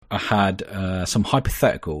had some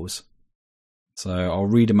hypotheticals. So I'll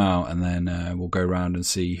read them out and then we'll go around and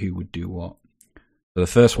see who would do what. So the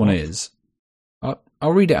first one is...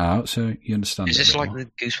 I'll read it out so you understand. Is this like the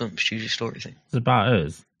Goosebumps Choose Your Story thing? It's about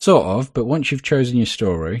us. Sort of, but once you've chosen your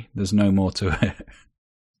story, there's no more to it.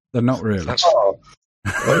 They're not really. Oh,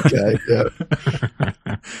 okay,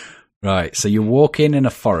 yeah. Right, so you're walking in a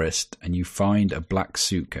forest and you find a black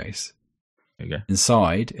suitcase. Okay.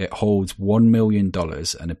 Inside, it holds $1 million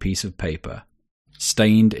and a piece of paper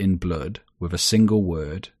stained in blood with a single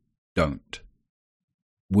word, don't.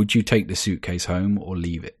 Would you take the suitcase home or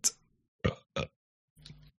leave it?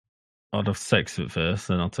 I'd have sex with it first,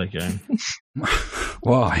 then I'll take it home.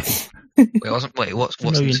 Why? Wait, what's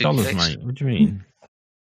 $1 million, the mate? What do you mean?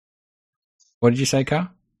 What did you say, Carl?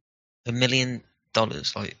 $1 million,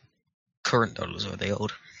 like current dollars, or are they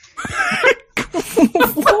old?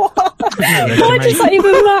 What? Why does that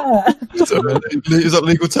even matter? Is that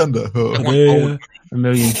legal tender? Oh. $1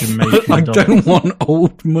 million Jamaican I dollars. don't want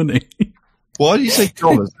old money. Why do you say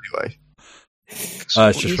dollars anyway? It's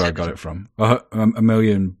just where I got it from. £1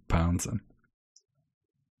 million then.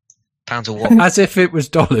 Pounds of what? As if it was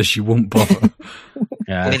dollars, you wouldn't bother.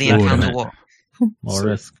 Yeah, £1 million pounds of what? more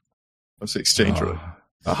risk. That's the exchange rate.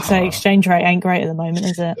 So exchange rate ain't great at the moment,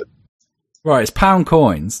 is it? Right, it's pound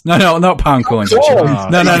coins. No, not pound coins. Coins?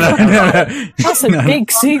 Actually. No. That's a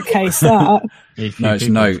big suitcase, that. No, it's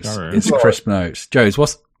notes. It's crisp notes. Joe's,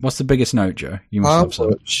 what's the biggest note, Joe? You must How have some.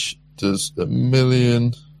 much does $1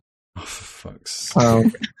 million Oh, for fuck's sake.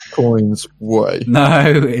 pound coins weigh? No,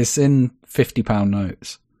 it's in £50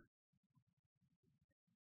 notes.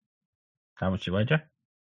 How much you weigh, Joe?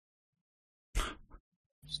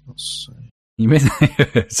 It's not saying.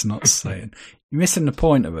 It's not saying. You're missing the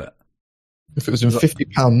point of it. If it was in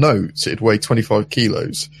 £50 notes, it'd weigh 25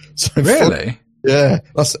 kilos. So Really? Yeah,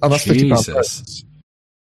 that's £50 Jesus. notes.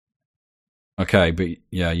 Okay, but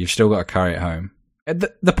yeah, you've still got to carry it home.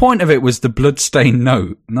 The point of it was the blood-stained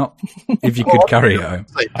note, not if you could carry it home.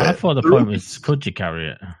 I thought the point was, could you carry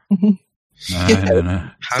it? No.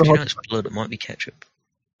 How do you know it's blood? It might be ketchup.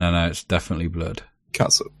 No, it's definitely blood.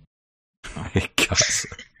 Catsup. Cuts.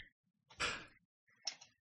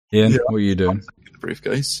 Ian, Yeah. what are you doing? The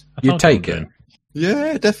briefcase. I You told take I it? would do.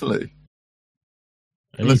 Yeah, definitely.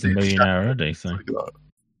 He's a millionaire already, so. What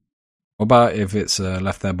about if it's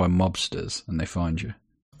left there by mobsters and they find you?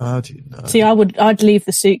 How do you know? See, I'd leave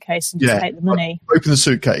the suitcase and just Yeah. take the money. Open the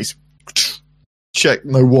suitcase. Check,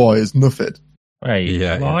 no wires, nothing. Wait,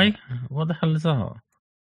 Yeah, why? What the hell is that?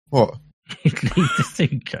 What? You'd leave the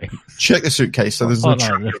suitcase. Check the suitcase so there's no Like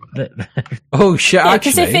track. Oh shit! Yeah,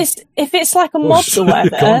 because Actually, if it's like a Oh, mob or shit, whatever,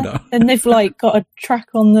 calm down. then they've like got a track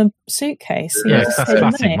on the suitcase. So you yeah, just that's take the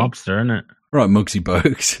classic money. mobster, isn't it? right, Mugsy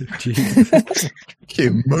Bogues. Jesus.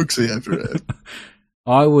 Cute Moxie over it.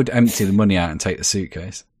 I would empty the money out and take the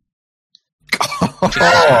suitcase.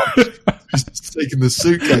 Oh, just taking the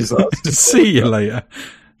suitcase out. See you later.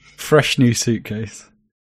 Fresh new suitcase.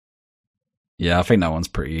 Yeah, I think that one's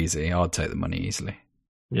pretty easy. I'd take the money easily.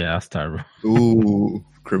 Yeah, that's terrible. Ooh,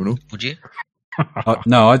 criminal. Would you?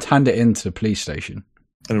 No, I'd hand it into the police station.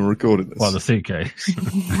 And I'm recording this. Well, the suitcase.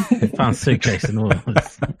 Found suitcase and all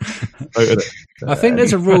this. I think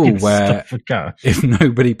there's a rule Fucking where stuff for cash. if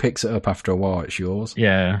nobody picks it up after a while, it's yours.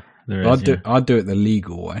 Yeah, there is. I'd do it the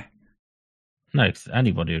legal way. No, 'cause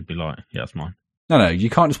anybody would be like, yeah, that's mine. No, you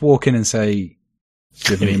can't just walk in and say,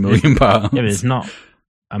 "Give me £1 million." Yeah, but it's not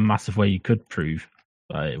a massive way you could prove.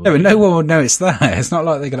 But it would No, but be. no one would know it's there. It's not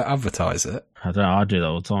like they're going to advertise it. I don't know, I do that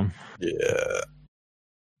all the time. Yeah.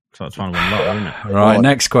 It's like trying to win lottery, isn't it? Right,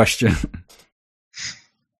 next question.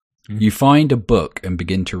 You find a book and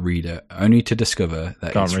begin to read it, only to discover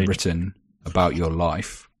that Can't it's read. written about your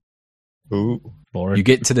life. Ooh. Boring. You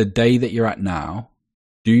get to the day that you're at now.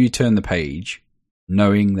 Do you turn the page,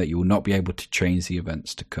 knowing that you will not be able to change the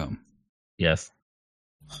events to come? Yes.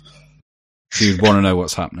 So you'd want to know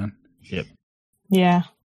what's happening. Yep. Yeah.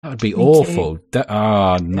 That would be Me awful.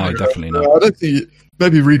 No, definitely not. I don't think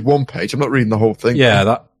maybe read one page. I'm not reading the whole thing.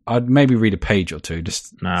 Yeah, I'd maybe read a page or two,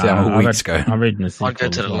 just Nah, see how my week's going. I'm reading the I'd go sequel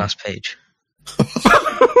to as the well. last page.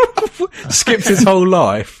 Skipped his whole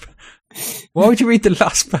life. Why would you read the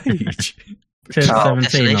last page? Turn 17 on the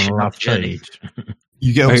Destination, last journey. page.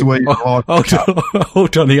 You get up to where you are,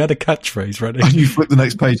 Hold on, he had a catchphrase ready. and you flip the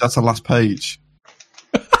next page. That's the last page.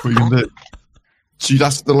 What you can do? So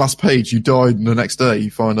that's the last page. You died, and the next day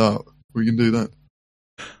you find out. What you can do then?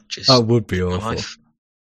 Just That would be awful. life.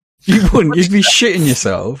 You wouldn't. You'd be shitting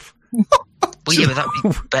yourself. Well, yeah, but that'd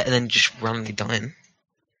be better than just randomly dying.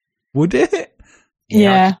 Would it?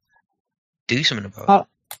 Yeah. Do something about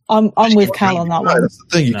it. I'm with Cal on that No, one. that's the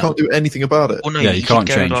thing. You No. can't do anything about it. Well, no, Yeah, you could can't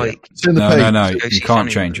go, change it. like, It's in the No, page. no, no. Go You see can't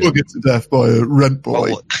family change it. You'll get to death by a rent Oh,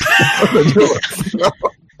 boy. what?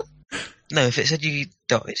 No, if it said you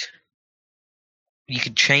died, you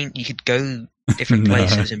could change. You could go different No.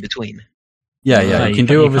 places in between. Yeah, No, you can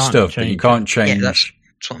do you other can't stuff, but you change can't change. Yeah, that's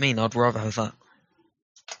what I mean. I'd rather have that.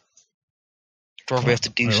 I'd rather have to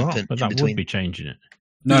do Well, something but in that would between. be changing it.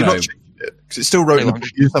 No, You're no. not changing it because it's still wrote in the No, book.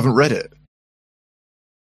 You just haven't read it.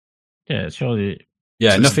 Yeah, surely.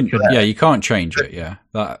 Yeah, So it's nothing. there. Yeah, you can't change it. Yeah,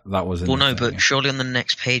 that was. Well, no, but surely on the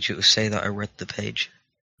next page it will say that I read the page.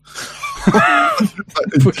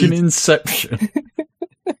 Fucking Inception.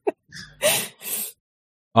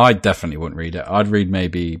 I definitely wouldn't read it. I'd read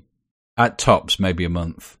maybe at tops, maybe a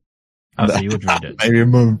month. Oh, so you would read it. Maybe a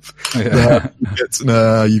month. Yeah,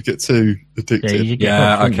 You get too addicted. you get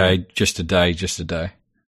yeah, hooked, wouldn't okay, just a day, just a day.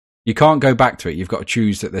 You can't go back to it. You've got to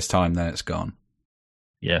choose at this time, then it's gone.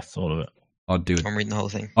 you? Yes, all of it. I'd do. I'm reading the whole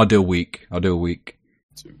thing. I'll do a week. I'll do a week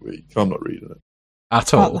 2 weeks. I'm not reading it.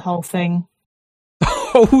 at About the all. whole thing. The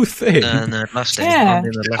whole thing. No, last day. Yeah. I'm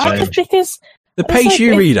doing the last I page. just because The It's page like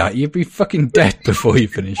you if- read at, you'd be fucking dead before you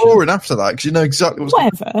finish it. Boring after that because you know exactly what's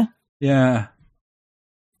going whatever. Yeah.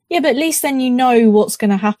 Yeah, but at least then you know what's going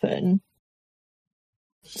to happen,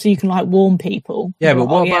 so you can like warn people. Yeah, but Like,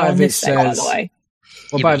 what yeah, about on if this it day, by the says- way.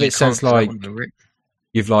 What Yeah, about but if you it says can't, 'cause I like wouldn't have written.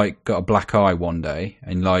 you've like got a black eye one day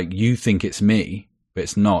and like you think it's me, but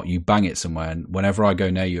it's not. You bang it somewhere, and whenever I go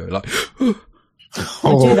near you, like I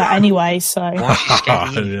do that anyway, so Why is she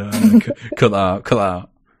scared of you? Yeah, cut that out. Cut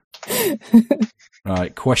that out.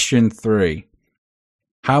 Right, question 3.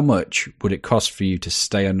 How much would it cost for you to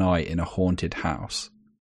stay a night in a haunted house?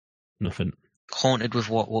 Nothing. Haunted with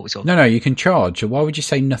what? What was it? No, you can charge. So why would you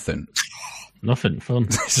say nothing? Nothing.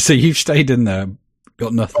 Fun. So you've stayed in there,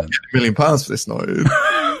 got nothing. £1 million for this night.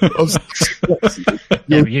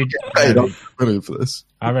 Yeah, but you, Paid $1 million for this.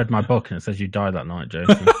 I read my book and it says you died that night, Joe.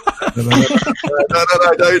 No.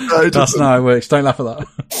 That's not how it works. Don't laugh at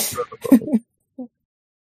that.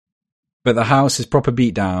 But the house is proper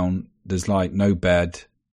beat down. There's like no bed,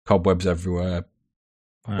 cobwebs everywhere,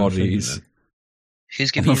 bodies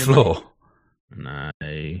Who's on giving the you the money? floor. No.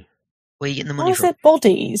 Where are you getting the why money is from? there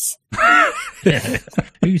bodies? Yeah.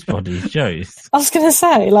 Whose bodies? Joe's. I was going to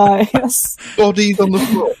say, like, that's, Bodies on the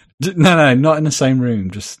floor. No, not in the same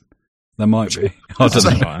room. Just there might be. I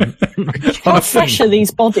don't know. how fresh are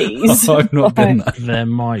these bodies? I've not been Like, there. There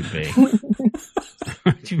might be.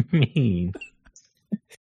 What do you mean?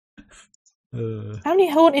 How many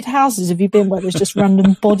haunted houses have you been where there's just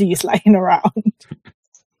random bodies laying around?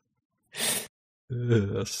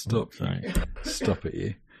 Stop! Sorry. Stop it,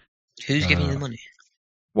 you. Who's giving you the money?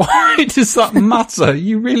 Why does that matter?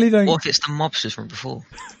 You really don't. What if it's the mobsters from before?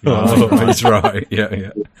 Oh, he's right.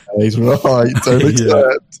 Yeah. He's right. Don't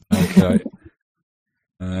Yeah. accept. Okay.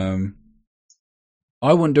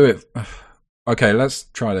 I wouldn't do it. Okay, let's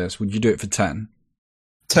try this. Would you do it for 10?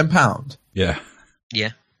 £10. Yeah.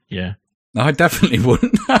 Yeah. Yeah. No, I definitely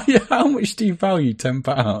wouldn't. How much do you value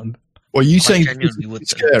 £10? Well, you I saying genuinely would,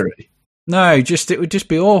 it's though. scary? No, it would just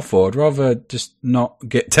be awful. I'd rather just not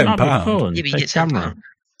get £10. That'd be fun. Yeah, but you Take get £10. camera.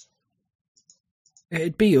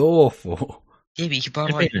 It'd be awful. Yeah, but you could buy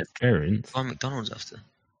It'd like be an experience. buy McDonald's after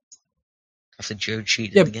Joe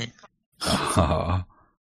cheated Yeah, in the game.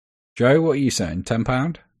 Joe, what are you saying?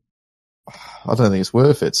 £10? I don't think it's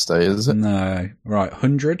worth it to stay, is it? No. Right,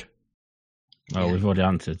 100? Oh, Yeah. we've already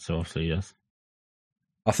answered, so obviously yes.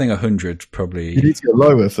 I think 100 probably. You need to go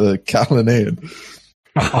lower for Cal and Ian.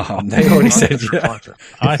 They already said yeah.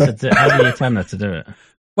 I said I need a tenner to do it.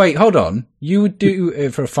 Wait, hold on. You would do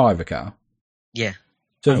it for a £5, Cal? Yeah.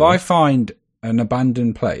 So if I I would. find an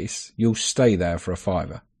abandoned place, you'll stay there for a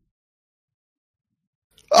 £5.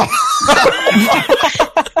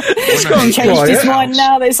 He's no, got to you change can't. his Yeah. mind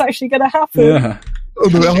now that it's actually going to happen. Yeah, Oh,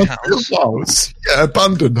 no, Haunted house. Yeah,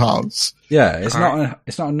 abandoned house. yeah. It's Alright.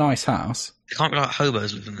 not a nice house. It can't be like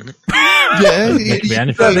hobos living in it. Yeah, It could be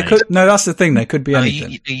anything. No, they mate. could, no, that's the thing. They could be No,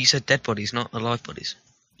 anything. you said dead bodies, not alive bodies.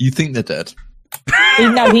 you think they're dead?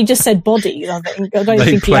 No, he just said bodies, I think. I don't They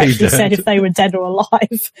think he played actually dead. said if they were dead or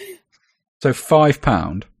alive. So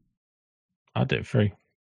 £5. I'd do it free.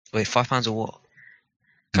 Wait, £5 or what?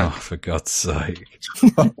 Oh, for God's sake!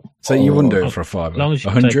 So you wouldn't do it for a As £5? long as you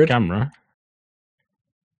can take a 100? camera.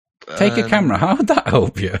 Take a camera. How would that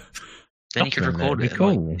help you? Then you could Document it, record it'd it be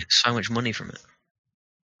and cool. like, get so much money from it.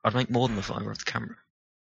 I'd make more than the £5 off the camera.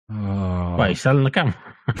 Oh. Wait, selling the camera?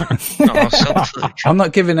 No, I'll sell the footage. I'm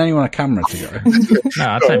not giving anyone a camera to go. No,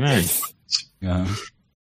 I'd take mine. Yeah. Yeah,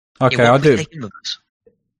 Okay, what I'll would do you it. take in with us?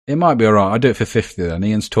 It might be alright. I'll do it for 50 then.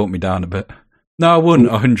 Ian's talked me down a bit. No, I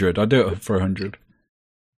wouldn't. 100. I'll do it for 100.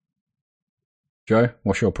 Joe,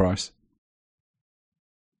 what's your price?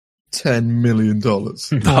 $10 million.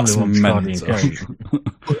 That's Only one Guardian mental.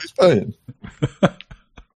 Code. What is paying?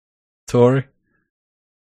 Tory?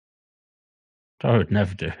 I would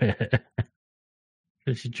never do it.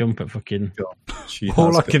 Let's just jump at fucking. She All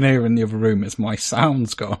has I got- can hear in the other room is my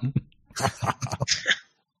sound's gone.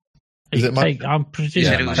 Is You it can take, I'm You presuming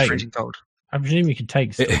said Yeah, it was mate. freezing cold. I presume you can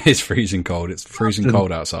take stuff. It is freezing cold. It's freezing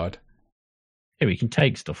cold outside. Yeah, we can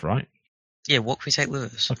take stuff, right? Yeah, what can we take with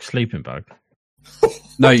us? It's like a sleeping bag.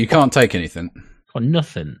 No, you can't take anything. Got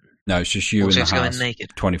nothing. No, it's just you Also, in it's the going house. naked.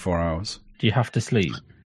 24 hours. Do you have to sleep?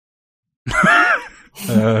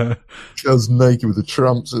 Girls naked with the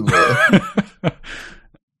tramps in there.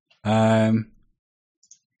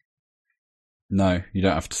 No, you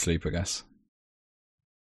don't have to sleep, I guess.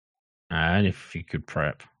 And if you could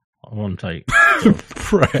prep, I want to take.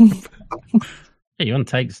 Prep. Yeah, you want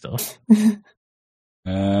to take stuff.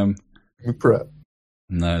 We prep.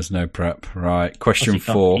 No, there's no prep. Right. Plus Question you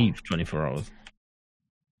can't 4. eat for 24 hours.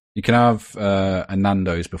 You can have a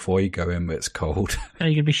Nando's before you go in, but it's cold. Yeah,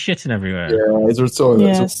 you're gonna be shitting everywhere. Yeah, is there a toilet?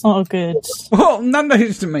 Yeah, it's not good. Well, Nando's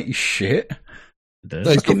doesn't make you shit. It does.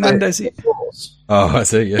 No, it's Fucking got Nando's. Oh, I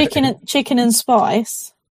see. Yeah. Chicken and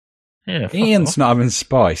spice. Yeah, fuck Ian's off. not having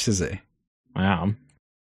spice, is he? I am.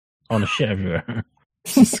 I want to shit everywhere.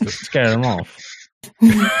 Scare them off.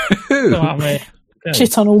 Who? Go at me. Go.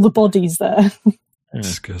 Shit on all the bodies there. Yeah.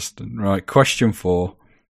 Disgusting. Right. Question 4.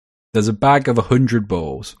 There's a bag of 100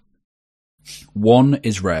 balls. 1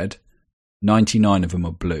 is red. 99 of them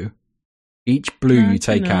are blue. Each blue you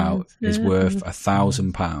take 99, out is yeah. worth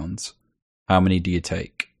 £1,000. How many do you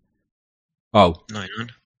take? Oh, 99.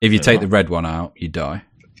 if you Wait, take what? the red one out, you die.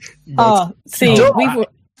 Oh, see, No,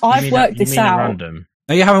 I've worked this out. Random.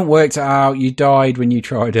 No, you haven't worked it out. You died when you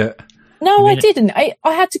tried it. No, You I mean it- didn't. I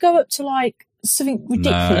had to go up to like something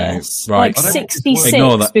ridiculous, No, right. like I don't- 66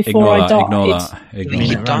 Ignore that. before Ignore I that. died. Ignore that. You Ignore mean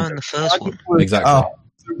could that. it die random? on the first one. Exactly.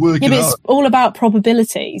 Work Yeah, it but it's out. all about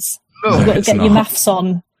probabilities. No, You've got to it's get your not. maths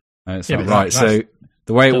on. No, it's Yeah, not but right. So that's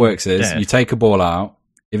the way it still works is dead. you take a ball out.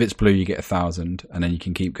 If it's blue, you get 1,000, and then you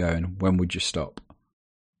can keep going. When would you stop?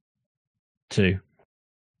 2.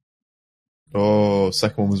 Oh,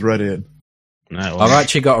 second one was ready in. No, it I've wasn't.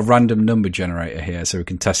 actually got a random number generator here, so we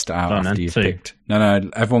can test it out Go on after then, you've 2. picked. No,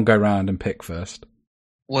 everyone go round and pick first.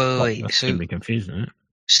 Wait, That's so gonna be confusing, isn't it?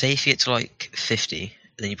 say if you get to like 50,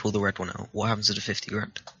 then you pull the red one out. What happens to the 50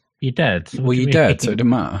 grand? You're dead. So what Well, do you you're mean dead, picking- so it doesn't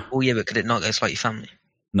matter. Oh yeah, but could it not go to like your family?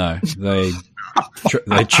 No, they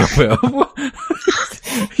they chop it up.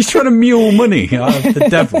 He's trying to mule money out of the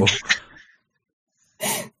devil.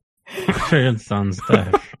 Ian Son's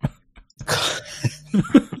death.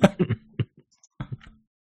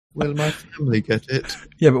 Will my family get it?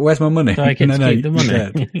 Yeah, but where's my money? Do I get No, to no, keep the you're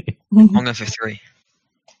dead. money? I'm going for 3.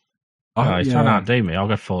 Oh, he's trying to yeah. outdo me. I'll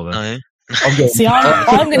go 4 then. No. I'm going. See,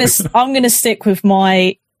 I'm gonna stick with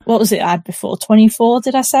my, what was it I had before? 24,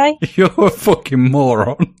 did I say? You're a fucking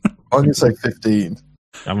moron. I'm going to say 15.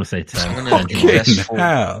 I'm going to say 10. I'm gonna 10. go yes. Fucking four.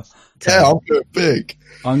 hell. Yeah, I'm going big.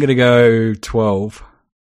 I'm going to go 12.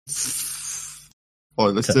 All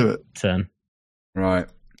right, let's do it. 10. Right.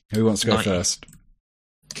 Who wants to go 90. first?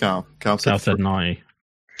 Cal Cal said 90.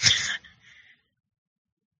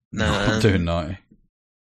 No, I'm doing 90.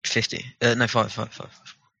 50. No, 5. 5,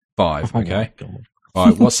 Oh my okay. God.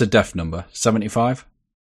 Right, what's the def number? 75?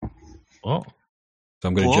 What? So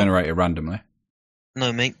I'm going to What? generate it randomly.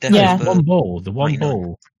 No, make Yeah. definitely. One ball. The one 99.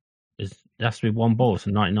 ball is it has to be one ball. So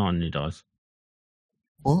 99 and he dies.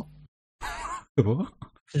 What? What?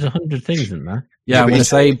 There's 100 things in there. Yeah, Yeah, I'm but going to he's-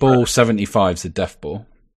 say ball 75 is the def ball.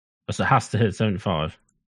 So it has to hit 75.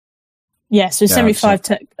 Yeah, so Yeah, 75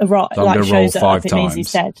 to right, so I'm like gonna roll shows it 5 up, it means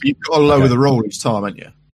he's times. dead. You've got to lower Okay. the roll each time, haven't you?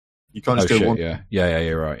 You can't Oh, just do shit, one. yeah. Yeah,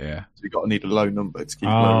 you're right, yeah. So you've got to need a low number to keep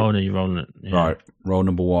Oh, lowering. no, you're rolling it. Yeah. Right, roll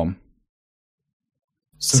number 1.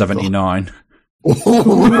 79. Ooh.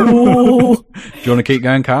 Do you want to keep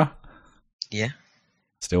going, Car? Yeah.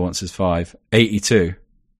 Still wants his 5. 82.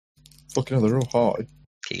 Fucking hell, they're all high.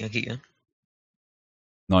 Keep going.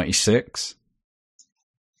 96.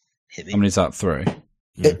 Hit me. How many is that? 3.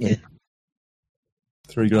 Hit me.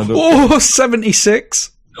 3 grand up. Oh,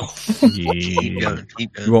 76. Keep Yeah. going.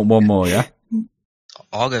 Keep You going. want one more, yeah?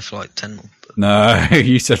 I'll go for like 10 more. But No,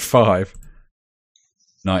 you said 5.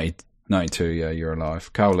 92, yeah, you're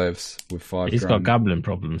alive. Cal lives with 5 He's got grand. gambling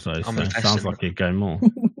problems, though. So I'm it investing. sounds like he'd go more.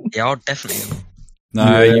 yeah, I'll definitely go.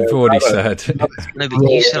 No, Yeah, you've already I said. No, but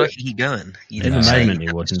you said I could keep going. You In the didn't say moment, he you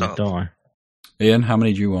had would, to and he'd stop. die. Ian, how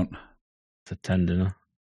many do you want? It's a 10 dinner.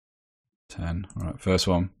 10. All right, first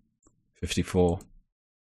one. 54.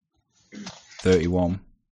 31.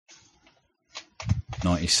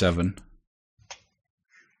 97.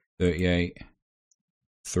 38,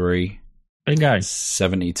 3, Bingo.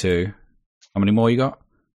 72. How many more you got?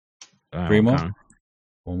 3 more? Okay.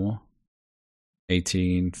 4 more?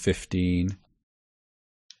 18, 15,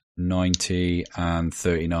 90, and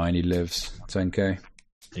 39. He lives. 10k.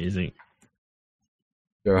 Easy.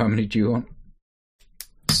 So how many do you want?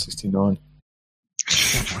 69.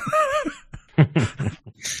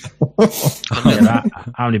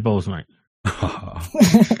 How many balls, mate?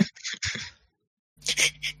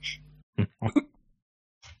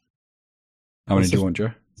 How many do you want,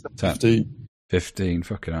 Joe? 10. 15.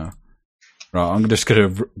 Fucking hell. Right, I'm just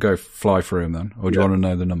going to go fly through them then. Or do you want to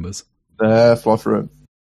know the numbers? Fly through him.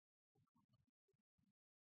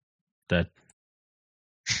 Dead.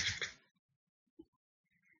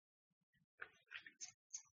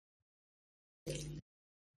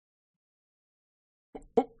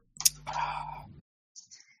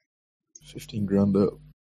 $15,000 up.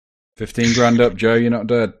 15 grand up, Joe. You're not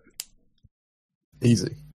dead.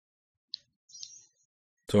 Easy.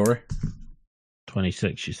 Sorry.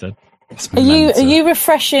 26, you said. That's Are you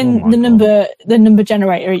refreshing Oh my the number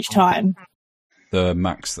generator each time? the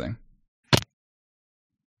max thing?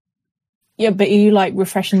 Yeah, but are you like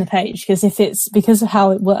refreshing the page? Because if it's because of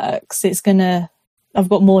how it works, it's gonna. I've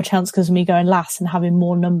got more chance because of me going last and having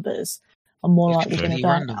more numbers. I'm more It's likely going to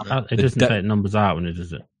completely die. random. It doesn't take numbers out when it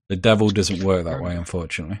does it. The devil doesn't work that way,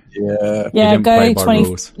 unfortunately. Yeah. Yeah, didn't play go by 20.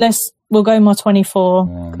 rules. We'll go my 24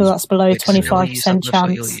 One. because that's below Wait, so you'll 25% use that website you're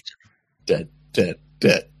chance. using. Dead.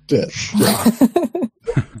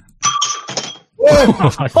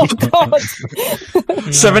 Oh God!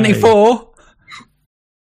 74.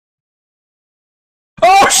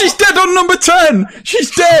 Oh, she's dead on number 10. She's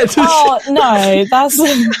dead. Oh no, that's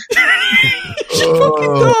She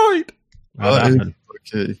fucking died. That happened.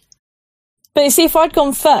 Okay. But you see, if I'd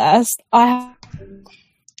gone first, Oh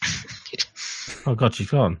God, she's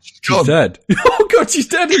gone. She's dead. Oh god, she's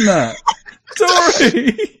dead in that.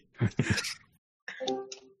 Sorry.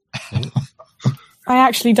 I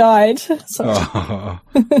actually died. So Oh,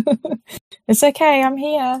 it's okay, I'm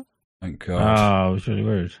here. thank God. Oh, it was really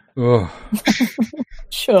rude. Oh,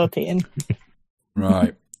 Sure, Ian.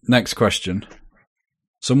 right. Next question.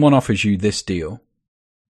 Someone offers you this deal. You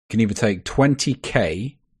can either take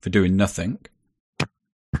 20k for doing nothing,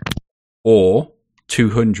 or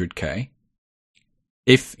 200k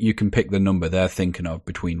if you can pick the number they're thinking of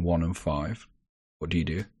between 1 and 5. What do you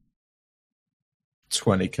do?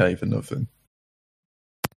 20k for nothing.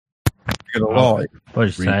 You're gonna lie. What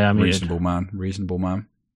did you say? I muted. Reasonable man. Reasonable man.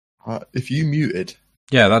 If you muted,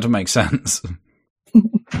 Yeah, that doesn't make sense.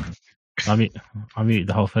 I muted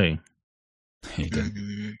the whole thing. You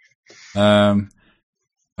didn't. Mm,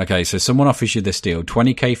 Okay, so someone offers you this deal,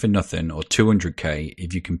 20k for nothing or 200k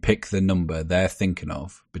if you can pick the number they're thinking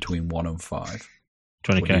of between 1 and 5.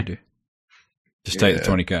 What do you 20k. do? Just take the Yeah.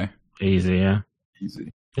 20k. Easy, yeah.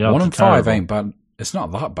 easy. The 1 odds and are 5 terrible. ain't bad. It's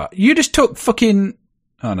not that bad. You just took fucking...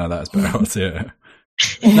 Oh, no, that's better odds, yeah.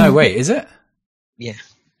 No, wait, is it? yeah.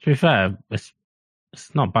 To be fair, it's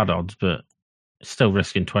not bad odds, but it's still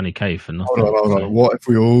risking 20k for nothing. Hold on. What if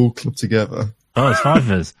we all club together? Oh, it's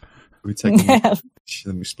fivers. We take them Yeah. each,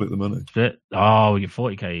 then we split the money. Oh, we get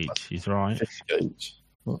 40k each. He's right. 50k each.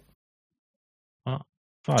 What?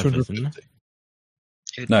 Fivers, isn't it?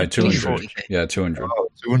 250. No, 240. 200. Yeah, 200. Oh,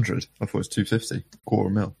 200. I thought it was 250.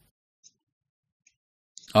 $250,000.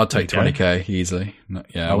 I'll take Okay. 20k easily. No,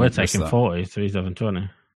 yeah, I Oh, we're wouldn't miss taking that. 40, so he's having 20.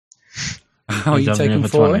 How are He's you having the taking other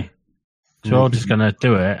 40? 20. So we're all just going to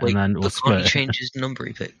do it, Wait, and then we'll but can't he split. change his number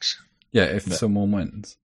he picks? Yeah, if someone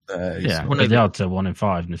wins. Yeah, Well, but no, the but- odds are 1 in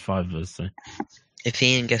 5, and it's 5 of us. So. If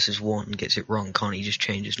Ian guesses 1 and gets it wrong, can't he just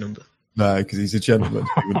change his number? No, because he's a gentleman.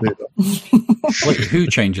 He would do that. Wait, who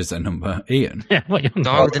changes their number? Ian? Yeah, what you on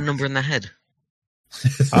Guy about? with the number in their head.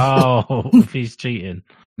 Oh, if he's cheating.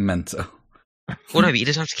 Mental. Well, no, but he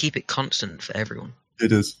doesn't have to keep it constant for everyone.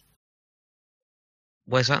 It is.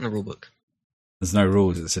 Where's that in the rulebook? There's no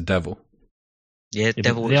rules, it's a devil. Yeah, Yeah, but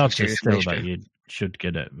devil the looks odds are mysterious still ratio. that you should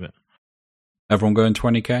get it, but Everyone going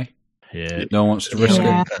 20k? yeah. No one wants to Yeah, risk I'm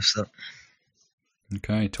Yeah. going past that. it?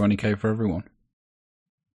 Okay, 20k for everyone.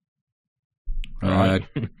 Right.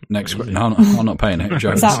 Next Easy. question. No, I'm not paying it,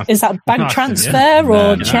 Joe. Is that bank Nice, transfer yeah. or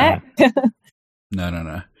No, no. check?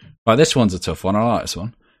 No. Right, this one's a tough one. I like this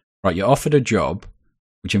one. Right, you're offered a job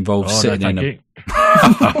which involves Oh, no, sitting in thank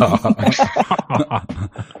a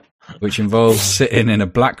you. which involves sitting in a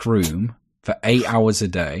black room for 8 hours a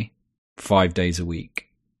day, 5 days a week.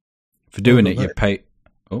 For doing it, you pay.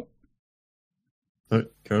 Oh,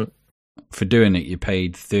 go on. For doing it, you're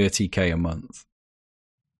paid 30k a month.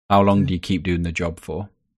 How long do you keep doing the job for?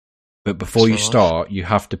 But before you So- start, you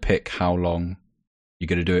have to pick how long you're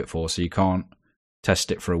going to do it for, so you can't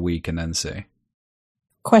test it for a week and then see.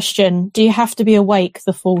 Question: do you have to be awake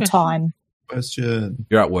the full time? Question.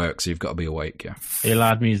 You're at work, so you've got to be awake, yeah. Are you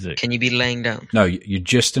allowed music? Can you be laying down? No, you're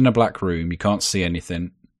just in a black room. You can't see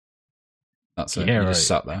anything. That's it. Yeah, You just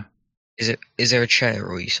right. sat there. Is there a chair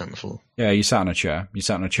or are you sat on the floor? Yeah, you sat on a chair. You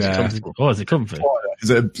sat on a chair. Oh, is it comfy? Is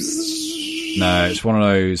it? A... No, it's one of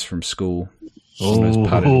those from school. One of those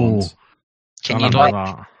padded ones. Can I you like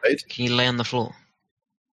like? that. Can you lay on the floor?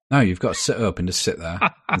 No, you've got to sit up and just sit there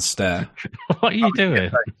and stare. What are you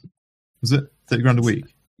doing? Was it 30 grand a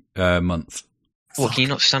week? Month. What? Can you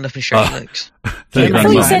not stand up and stretch your legs? 30 I grand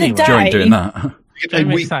thought you month. said a You ain't day. doing that. You get Don't paid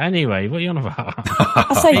mix week. that anyway. What are you on about?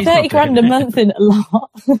 I say He's 30 not grand a doing it. month in a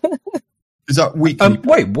lot. Is that weekly?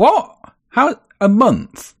 Wait, what? How? A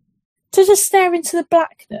month? To just stare into the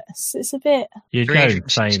blackness. It's a bit, You'd go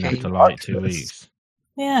insane 360. after like 2 weeks.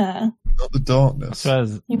 yeah. Not the I darkness.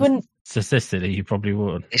 suppose You wouldn't. statistically you probably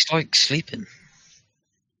would. It's like sleeping.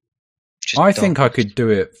 Just I dark. think I could do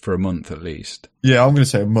it for a month at least. Yeah, I'm going to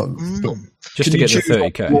say a month. But Just can to you get the choose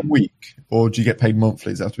like 30k. 1 week, or do you get paid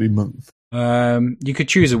monthly? Does it have to be a month? You could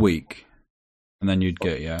choose a week, and then you'd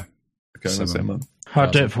get, yeah. Okay, let's say a month.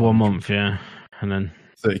 I'd do it for 1 month, yeah, and then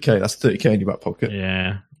 30k. That's 30k in your back pocket.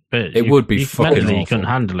 yeah. But It would be fucking mentally you awful. couldn't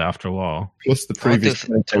handle it after a while. Plus the I'll do previous it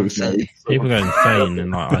for 10K was 30. made. People go insane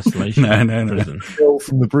in like isolation. No. Prison. Bill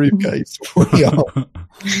from the briefcase. We are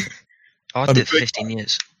I'd And do a it for big- 15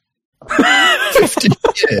 years. 50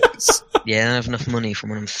 years. Yeah, I don't have enough money from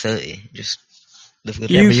when I'm 30. Just live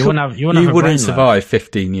with Yeah, You but you could- wouldn't have. You wouldn't, You have a wouldn't brain survive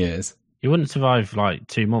 15 years. left. You wouldn't survive like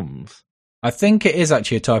 2 months. I think it is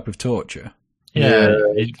actually a type of torture. Yeah, Yeah,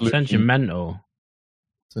 it sends you mental.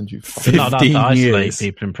 Send you You're not allowed to 15 isolate years.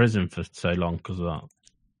 people in prison for so long because of that.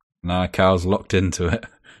 Nah, Cal's locked into it.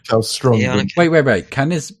 how strong. Yeah, the- Wait.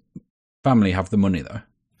 Can his family have the money, though?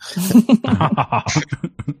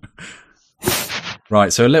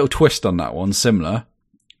 Right, so a little twist on that one, similar.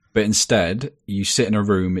 But instead, you sit in a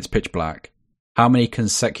room, it's pitch black. How many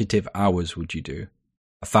consecutive hours would you do?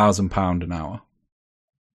 £1,000 an hour.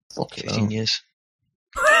 Fucking 15 hell. years.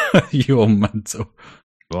 You're mental.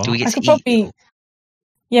 What? Do we I get to could eat? probably.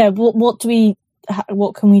 Yeah,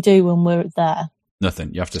 what can we do when we're there?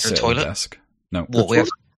 Nothing. You have to Is there a sit at the toilet? desk. No. What we have?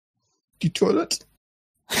 Do you toilet?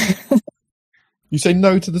 You say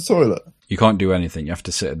no to the toilet? You can't do anything. You have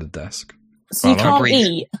to sit at the desk. So you Well, I can't breathe.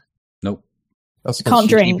 eat. Nope. That's Can't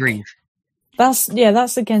Can you drink. breathe?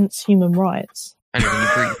 That's against human rights. And can you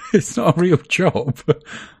breathe? It's not a real job.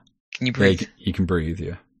 Can you breathe? You can breathe,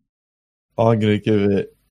 yeah. I'm going to give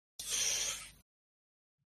it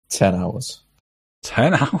 10 hours.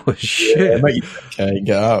 10 hours? Yeah, Shit. make you 10K and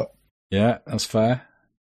get out. Yeah, that's fair.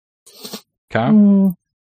 Cam?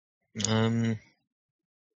 Mm,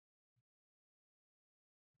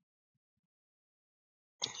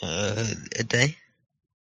 A day.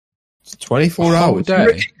 It's 24 A whole hours. day? You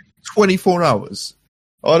reckon 24 hours.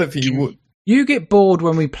 I don't think you would. You get bored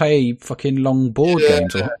when we play fucking long board Yeah.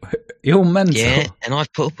 games. You're mental. Yeah, and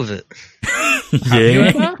I've put up with it.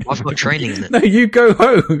 Yeah. I've got training in it. No, you go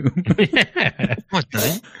home. Yeah. I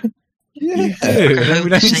don't. Yeah. Dude, hope we the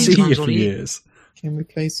don't same see you time's for on you. years. Can we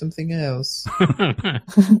play something else? Half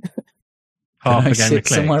Can I a game sit of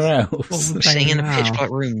somewhere clicks. else? What Sitting in a now? pitch black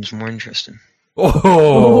room is more interesting. Oh,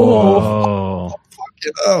 Oh,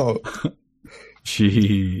 Get out.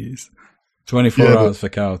 jeez. 24 Yeah, but- hours for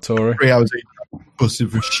Cal. Tori? 3 hours each.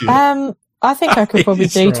 Busted for shit. I think I could probably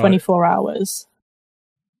He's do right. 24 hours.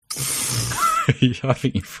 I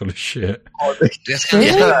think you're full of shit. Oh, they- Do you have to count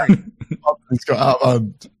Yeah. your breath? It's got out of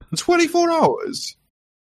hand. 24 hours?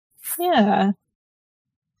 Yeah.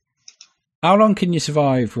 How long can you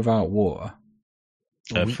survive without water?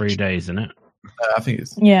 3 days, isn't it? I think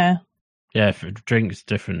it's. Yeah. Yeah, for drinks,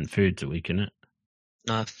 different foods a week, isn't it?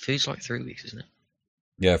 No, food's like 3 weeks, isn't it?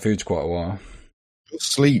 Yeah, food's quite a while.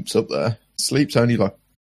 Sleep's up there. Sleep's only like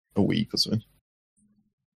a week or something.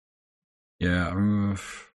 Yeah,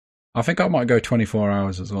 I think I might go 24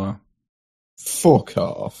 hours as well. Fuck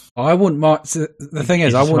off. I wouldn't mind. So the thing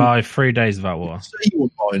is, You I wouldn't. survive 3 days without water. So you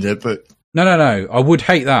wouldn't mind it, but No. I would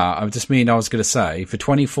hate that. I just mean I was going to say for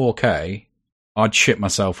 24k, I'd shit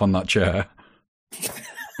myself on that chair.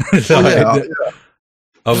 oh, yeah,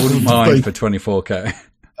 I wouldn't mind for 24k.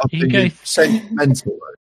 I'm You thinking go- sentimental. Though.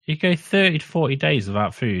 You go 30 to 40 days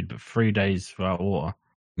without food, but 3 days without water.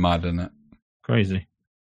 Mad, isn't it? Crazy.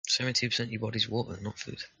 72% of your body's water, not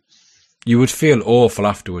food. You would feel awful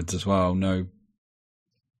afterwards as well. No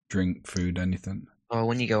drink, food, anything. Oh,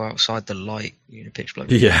 when you go outside the light, you're in a pitch black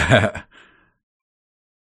room. Yeah.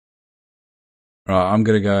 Right, I'm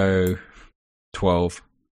going to go 12.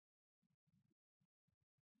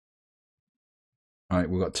 Right,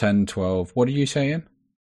 we've got 10, 12. What are you saying?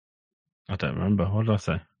 I don't remember. What did I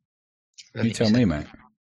say? You tell me, mate.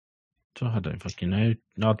 I don't fucking know.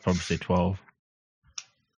 I'd probably say 12.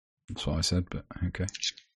 That's what I said, but okay.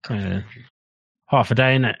 Yeah. Half a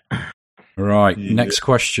day, innit? Right, Yeah. next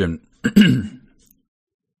question.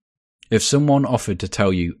 If someone offered to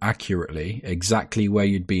tell you accurately exactly where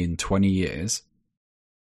you'd be in 20 years,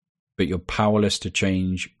 but you're powerless to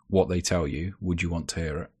change what they tell you, would you want to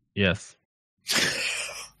hear it? Yes.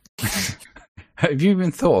 Have you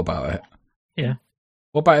even thought about it? Yeah.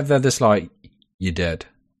 What about if they're just like, you're dead?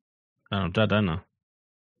 I'm dead, ain't I?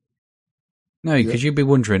 No, because you'd be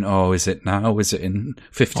wondering, oh, is it now? Is it in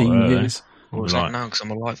 15 really. years? What was that now? Because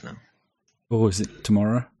I'm alive now. Or is it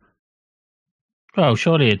tomorrow? Well,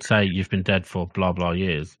 surely it'd say you've been dead for blah, blah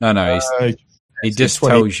years. No, he it's just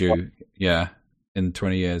 20 tells you, yeah, in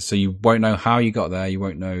 20 years. So you won't know how you got there. You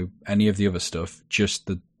won't know any of the other stuff, just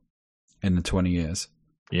in the 20 years.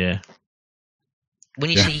 Yeah. When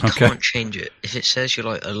you Yeah, say you okay. can't change it, if it says you're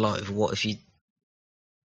like alive, what if you?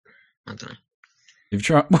 I don't know. You've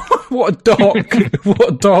tried. What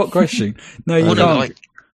a dark question. No, you Well, no, can't. like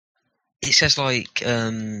it says like You are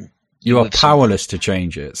with someone- powerless to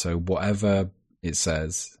change it. So whatever it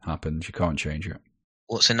says happens. You can't change it.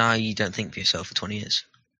 What? So now you don't think for yourself for 20 years?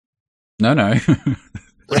 No.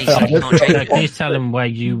 When you say you can't change No, it, please tell him where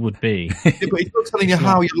you would be. Yeah, but he's not telling you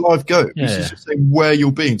how your life goes. Yeah. He's just saying where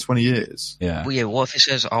you'll be in 20 years. Yeah. well, yeah. What if it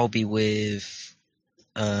says I'll be with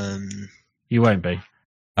You won't be.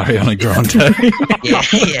 Ariana Grande. yeah.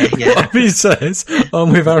 What if he says,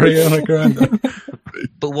 I'm with Ariana Grande?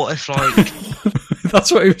 But what if like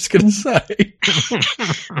That's what he was going to say.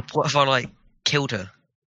 what if I like killed her?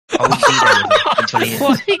 I would be there with her in 20 years.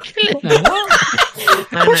 What are you killing her?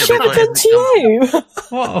 What? No, What's she but ever done to you?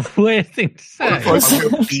 What a weird thing to say. I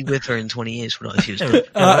would be with her in 20 years, would I? If she was dead?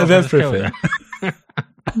 Out of Just killed everything. her.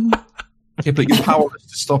 Yeah, but you're powerless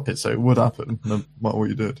to stop it, so it would happen no matter what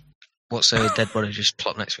you did. What? So a dead body just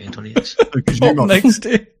plop next to me in 20 years? Because you What might, next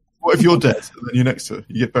to? what if you're dead and then you're next to her?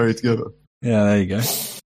 You get buried together. Yeah, there you go.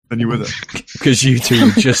 Then you're with her. Because you two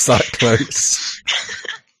were just that close.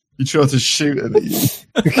 You try to shoot her.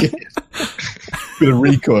 Bit of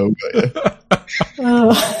recoil. Got you.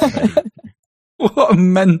 Oh. What a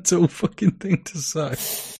mental fucking thing to say.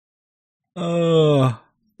 Oh.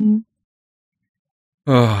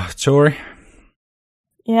 Oh, Tori,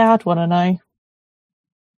 Yeah, I'd want to know.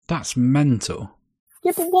 that's mental.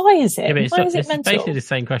 Yeah, but why is it? Yeah, but Why is it it's mental? basically the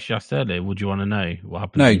same question I asked earlier. Would you want to know what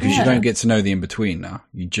happened? No, because you Yeah. don't get to know the in-between now.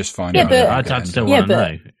 You just find Yeah, out. but- at the I'd end. still Yeah, want to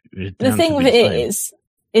but know. The The answer thing would with be the it same.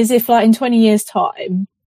 is if like in 20 years' time,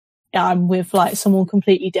 I'm with like someone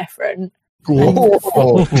completely different. Whoa.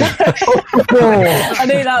 I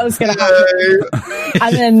knew that was going to happen.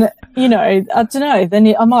 And then, I don't know,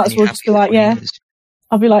 then I might as And well you just have be like, 20 yeah. years.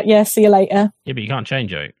 I'll be like, yeah, see you later. Yeah, but you can't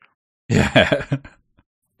change it. Yeah.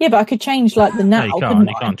 Yeah, but I could change like the now, you can't. couldn't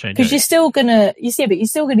You I? can't change Because it. you're still gonna, but you're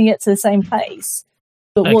still gonna get to the same place.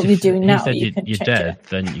 But No, what 'cause you're if doing now, said you can you're change dead, it.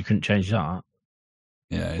 then you couldn't change that.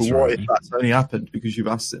 Yeah, But he's what right. if that's only happened because you've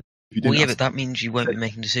asked him? If you Well, didn't yeah, ask but that means you won't be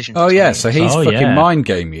making decisions. Oh for yeah, 20 so years. he's Oh, fucking yeah. mind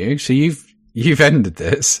game you. So you've ended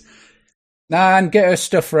this. Nah, and get her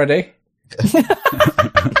stuff ready.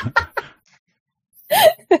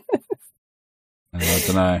 I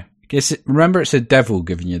don't know. Remember, it's a devil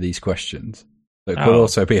giving you these questions. So it could Oh.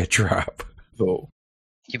 also be a trap. thought,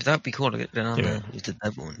 Yeah, but that'd be cool to get down Yeah. there with the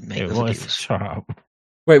devil and make Yeah, other what is deals. shut up?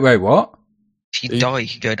 Wait, what? If you Yeah. die, you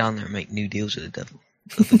could go down there and make new deals with the devil.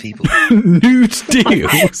 Other people. Nude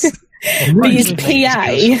deals? Be his Make PA,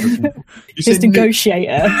 deals with- you his said nude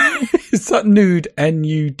negotiator. Is that nude?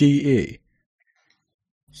 Nude?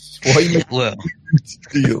 Why are you making Well,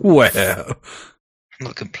 a deal? Well, I'm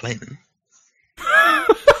not complaining.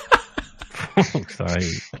 Fuck's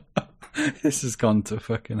sake. this has gone to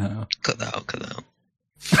fucking hell. Cut that out.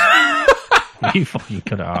 You fucking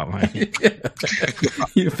cut it out, mate.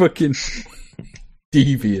 You fucking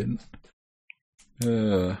deviant.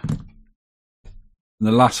 And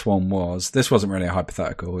the last one was, this wasn't really a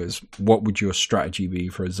hypothetical, it was, what would your strategy be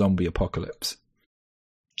for a zombie apocalypse?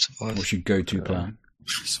 Survive. What's your go-to plan?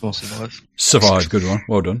 Survive. Survive, good one,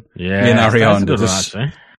 well done. Yeah, Me and that's Ariana a good one, just-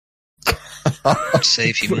 actually.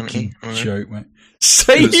 Save humanity. Fucking I don't know. joke, mate.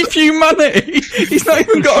 Save humanity! He's not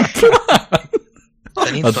even got a plan!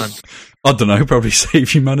 Don't need a plan. I don't know, probably save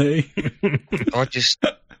humanity. I'd just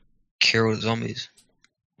cure all the zombies.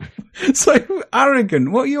 So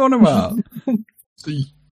arrogant, what are you on about? So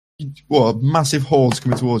what, massive hordes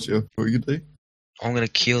coming towards you? What are you going to do? I'm going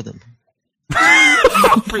to kill them.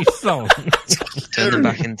 Every song. Turn them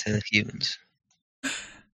back into humans.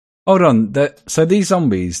 Hold on. So these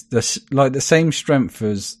zombies, they're like the same strength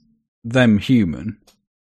as them human.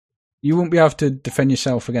 You won't be able to defend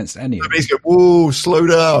yourself against any of them. He's going, whoa, slow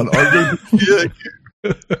down. I'm going to kill you.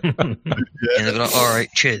 And they're like, all right,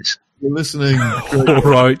 cheers. You're listening. All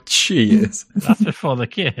right, cheers. That's before the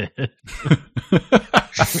kid.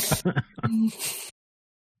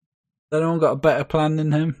 Anyone got a better plan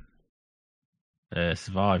than him?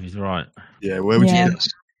 Survive, he's right. Yeah, where would Yeah. you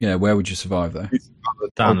Cheers. Yeah, where would you survive though?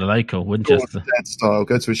 Down the lake or Winchester. Dead style.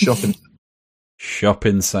 Go to a shopping.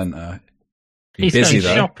 Shopping centre. Be He's busy going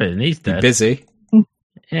though. shopping, he's Be dead. busy.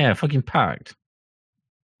 Yeah, fucking packed.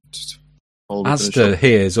 Asda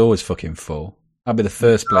here is always fucking full. That'd be the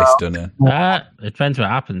first place done in. It depends what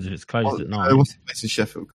happens if it's closed at night. What's the place in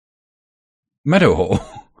Sheffield? Meadowhall.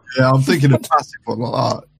 Yeah, I'm thinking of massive one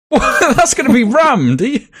like that. That's going to be rammed.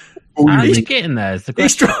 How did you get in there? Is the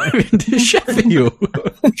He's question. driving to Sheffield.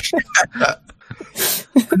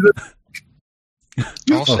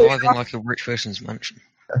 I'll survive in like a rich person's mansion.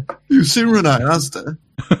 You soon run out in Asda.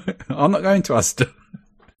 I'm not going to Asda.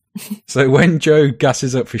 So when Joe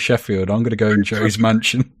gasses up for Sheffield, I'm going to go in Joe's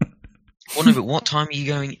mansion. Well, no, but what time are you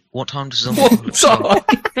going? What time does zombie What start?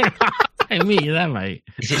 time? Hey, meet you there, mate.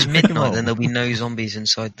 If it's midnight, then there'll be no zombies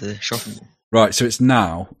inside the shopping mall. Right, so it's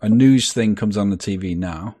now. A news thing comes on the TV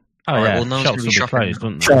now. Oh, Alright, yeah. well, no one's Shops gonna will be be shopping closed, now.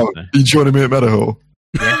 won't Ciao. they? You joining me at Meadowhall?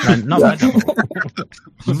 No, not Meadowhall.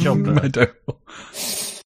 Good job, there. Meadowhall.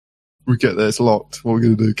 We get there, it's locked. What are we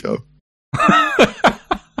going to do, Cal?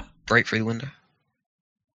 Break through the window.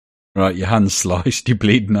 Right, your hand's sliced, you're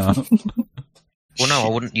bleeding out. Well, no, I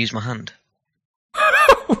wouldn't use my hand.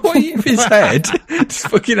 What, his head? Just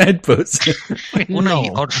fucking headbutts. Well, no,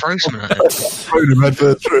 No. I'd throw something at it. Throw him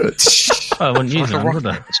headfirst through it. I wouldn't use Like a them, would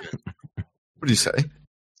rocket. I? What do you say?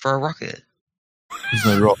 For a rocket. There's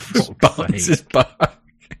no rocks. Bounce his back.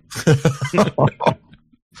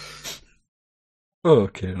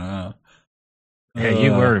 Fucking hell. Yeah,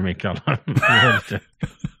 you worry me, Callum.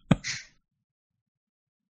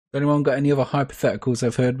 Anyone got any other hypotheticals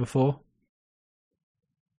they've heard before?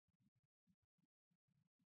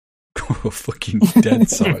 Fucking dead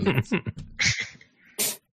silence.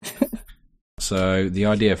 So the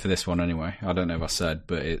idea for this one anyway, I don't know if I said,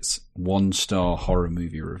 but it's 1-star horror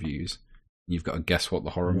movie reviews. You've got to guess what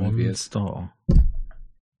the horror movie is. Star.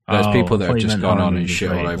 There's people that have just gone on and movies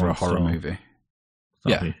shit all rate over a 1 horror star. movie.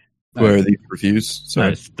 Sorry. Where are these reviews? No,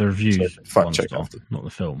 Sorry. it's the reviews. So, fact 1 check star, after. not the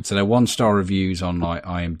film. So they're 1-star reviews on like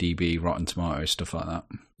IMDb, Rotten Tomatoes, stuff like that.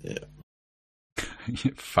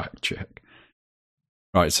 Yeah. Fact check.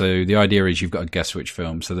 Right, so the idea is you've got to guess which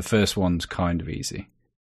film. So the first one's kind of easy.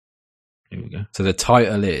 Here we go. So the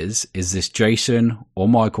title is this Jason or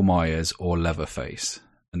Michael Myers or Leatherface?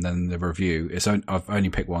 And then the review is, I've only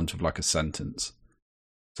picked ones with like a sentence.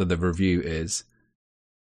 So the review is,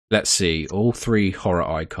 let's see, all 3 horror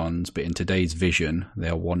icons, but in today's vision, they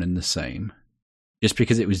are one and the same. Just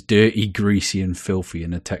because it was dirty, greasy, and filthy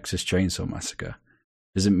in the Texas Chainsaw Massacre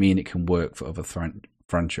doesn't mean it can work for other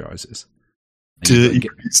franchises. And you've got Dirty, to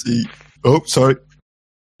greasy. Oh, sorry.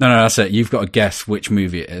 No, that's it. You've got to guess which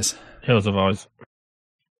movie it is. Hills of Eyes.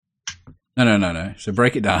 No. So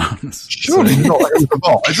break it down. Surely not Hills of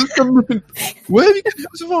Eyes. Where have you got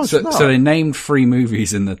Hills of Eyes? So they named 3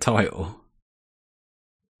 movies in the title.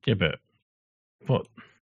 Yeah, but what?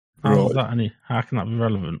 How, Right. is that any, how can that be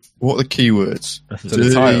relevant? What are the keywords? That's So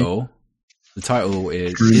it. the title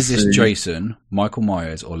is this Greasy. Jason, Michael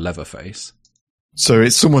Myers, or Leatherface? So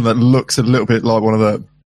it's someone that looks a little bit like one of them.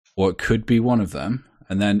 Or it could be one of them.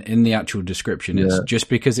 And then in the actual description, it's Yeah. just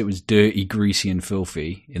because it was dirty, greasy, and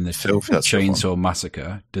filthy in the Filthy, that's the Chainsaw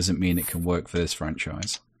Massacre doesn't mean it can work for this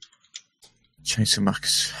franchise. Chainsaw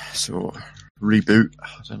Max. So reboot. I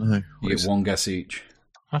don't know. You get one guess each.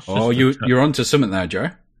 That's Oh, just you're onto something there, Joe.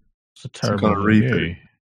 It's a terrible kind of review. reboot.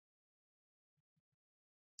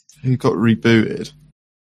 Who got rebooted?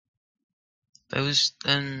 There was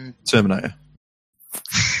Terminator.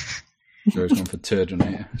 Joe's gone for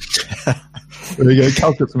Terminator. There you go.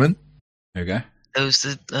 Calculate something. There we go. there was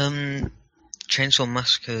the Chainsaw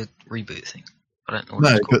Massacre reboot thing. I don't know what No,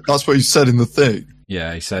 it's but called. that's what you said in the thing.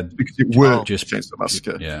 Yeah, he said. Because it worked. Oh. Just Chainsaw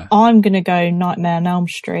Massacre. Yeah. I'm going to go Nightmare on Elm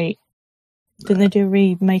Street. Did they do a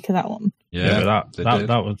remake of that one? Yeah. but they that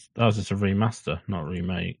did. was just a remaster, not a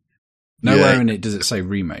remake. Nowhere Yeah. in it does it say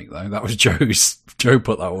remake, though. That was Joe's. Joe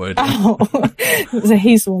put that word in. Oh, so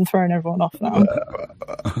he's the one throwing everyone off now.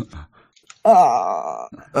 Oh.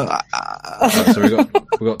 Right, so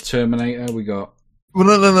we got Terminator. We got Well,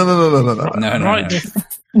 no. no. Right,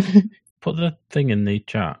 put the thing in the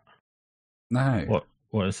chat. No.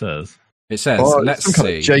 What it says. It says, Oh, it's let's some kind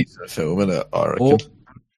see. of Jason film, isn't it? I reckon. All,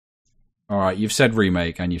 All right, you've said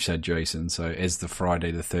remake and you've said Jason, so it is the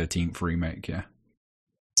Friday the 13th remake, yeah.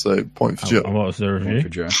 So point for Joe. And what was the Point review? for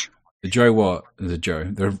Joe.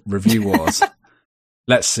 The review was,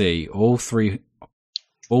 let's see, all three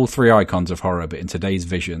icons of horror, but in today's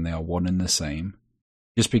vision, they are one and the same.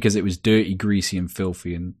 Just because it was dirty, greasy, and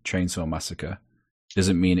filthy in Chainsaw Massacre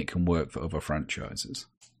doesn't mean it can work for other franchises.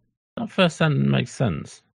 That first sentence makes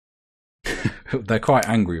sense. They're quite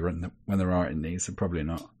angry when they're writing these, so probably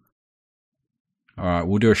not. All right,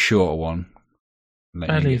 we'll do a shorter one. Let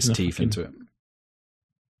him Barely get his even a teeth fucking- into it.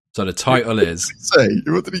 So the title is... Say,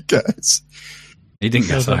 what did he guess? He didn't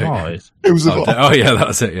guess Those are that. lies. It was a Oh, lie. oh yeah,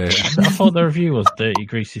 that's it. Yeah, yeah. I thought the review was dirty,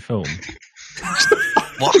 greasy film.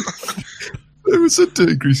 What? It was a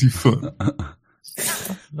dirty, greasy fun.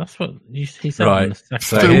 That's what he said Right, in the second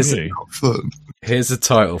so here's- review. Not fun. Here's the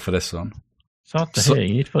title for this one. It's hard to So- hear.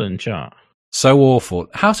 You need to put it in chat. So awful.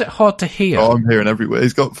 How's it hard to hear? Oh, I'm hearing everywhere.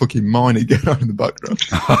 He's got fucking mining going on in the background.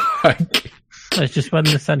 No, it's just when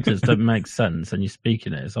the sentence doesn't make sense and you're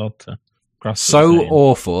speaking it, it's hard to grasp. what So you're saying.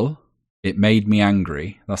 awful, it made me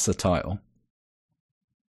angry. That's the title.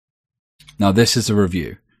 Now this is a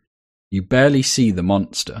review. You barely see the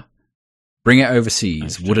monster. Bring it overseas.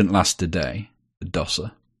 Thanks, Joe. Wouldn't last a day. The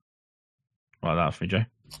Dosser. Like that for you, Joe.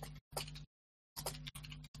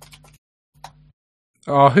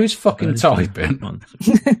 Oh, who's fucking Barely see the typing?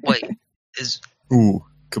 monster. Wait, is Ooh,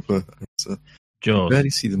 couple of. Jaws. Barely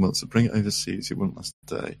see the monster. Bring it overseas. It wouldn't last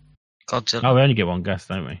a day. Godzilla? Oh, we only get one guess,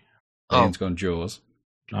 don't we? Oh, Ian's gone Jaws.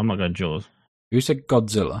 I'm not going Jaws. Who said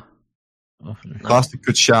Godzilla? Oh, no. That's a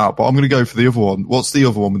good shout, but I'm going to go for the other one. What's the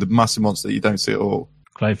other one with the massive monster that you don't see at all?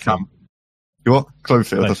 Cloverfield. Cam. You what?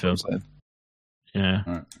 Cloverfield. That's what I'm Cloverfield. saying. Yeah.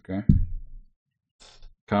 Alright, okay.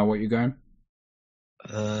 Carl, what you going?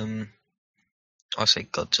 I say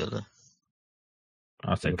Godzilla.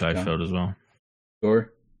 I'll say Okay. Cloverfield as well. Dory?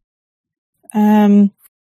 I'm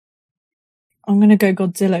going to go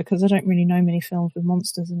Godzilla because I don't really know many films with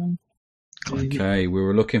monsters in them. Okay, we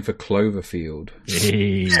were looking for Cloverfield.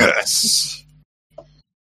 Yes.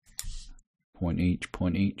 Point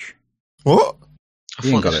each. What? I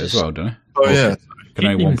Ian thought got this it as was- well, didn't he? Oh yeah. Can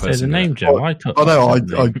only You one didn't say the person get name, it. Joe. I took I know. I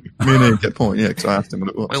something. me and Ian get point. Yeah, because I asked him what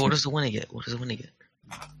it was. Wait, what does the winner get? What does the winner get?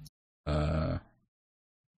 A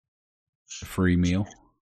free meal.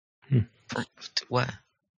 From where?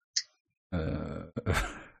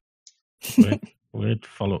 Weird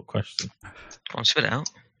follow-up question. Go on, spit it out.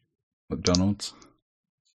 McDonald's.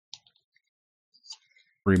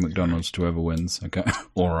 Free McDonald's to whoever wins. Okay.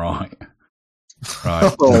 All right.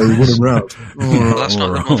 Right. Oh, he won him round. Well, that's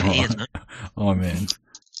not good enough for Ian, though. I'm in.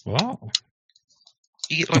 What?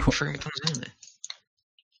 You get like 3 McDonald's only.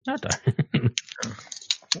 I don't.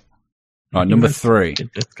 Right, number 3.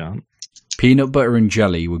 Good discount. Peanut butter and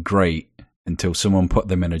jelly were great until someone put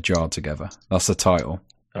them in a jar together. That's the title.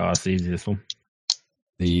 Oh, that's the easiest one.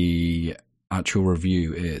 The actual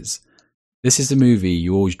review is, this is the movie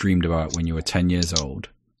you always dreamed about when you were 10 years old.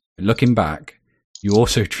 Looking back, you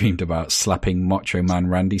also dreamed about slapping Macho Man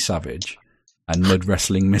Randy Savage and mud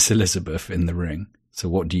wrestling Miss Elizabeth in the ring. So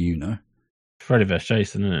what do you know? Freddy vs.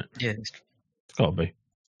 Jason, isn't it? Yeah, It's got to be.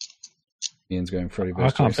 Ian's going Freddy I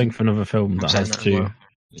vs. can't Jason. think of another film that saying has that as two. well.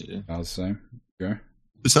 Yeah. I was the same. Go.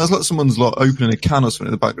 It sounds like someone's like opening a can or something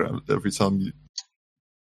in the background every time you.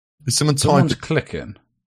 Is someone Someone's typing? clicking.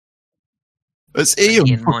 It's Ian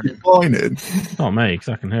Ian fucking whining. Not me, because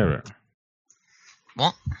I can hear it.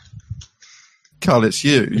 What? Carl, it's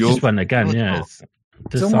you. It You're just went again, What? yeah. It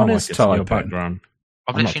does Someone sound is like it's in your typing. background.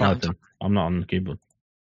 I've I'm not literally not. typing. I'm not on the keyboard.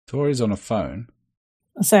 Tori's on a phone.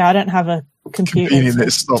 So I don't have a computer convenient that to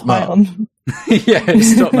it's stopped type now. on. Yeah,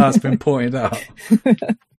 it's not now. It's been pointed out.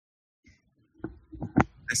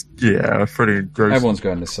 Yeah, Freddie and Jason. Everyone's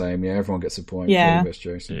going the same. Yeah, everyone gets a point. Yeah. Freddy vs.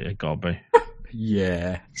 Jason. Yeah, gotta be.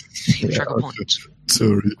 Yeah. Keep track of Yeah, points.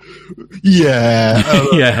 Sorry. Yeah.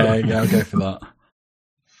 yeah, I'll go for that.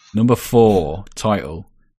 Number 4, title.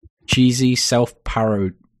 Cheesy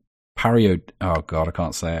self-parodied... Oh, God, I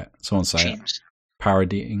can't say it. Someone say it. Cheese.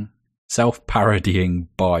 Parodying. Self-parodying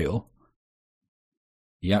bile.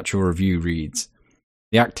 The actual review reads,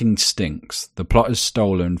 the acting stinks. The plot is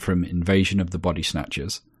stolen from Invasion of the Body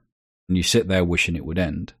Snatchers, and you sit there wishing it would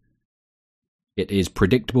end. It is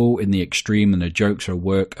predictable in the extreme, and the jokes are a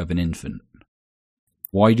work of an infant.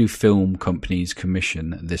 Why do film companies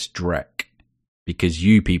commission this dreck? Because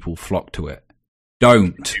you people flock to it.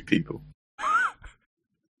 Don't. Two people.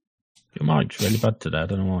 Your mic's really bad today. I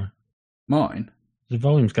don't know why. Mine? The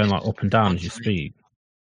volume's going like up and down as you speak.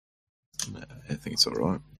 Yeah, I think it's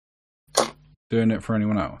alright. Doing it for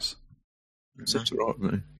anyone else? It's alright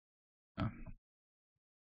with me.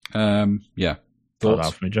 Yeah. Got that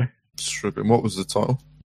Thoughts? for me, Joe. struggling. What was the title?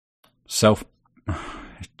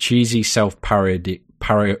 Cheesy self-parody.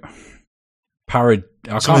 I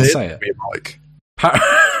can't say it. Mike.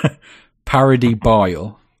 Parody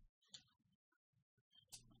bile.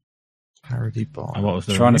 Parody bar. And what was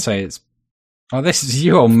the Trying to say it's. Oh, this is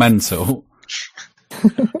you all mental. I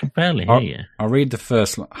can barely hear you. I'll read the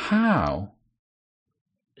first line. How?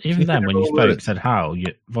 Even then, when you spoke, said how,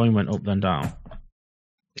 your volume went up then down.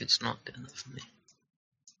 It's not doing that for me.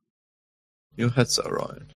 Your headset,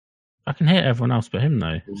 right? I can hear everyone else but him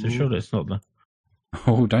though, so surely it's not the.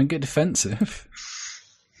 Oh, don't get defensive.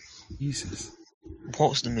 Jesus. What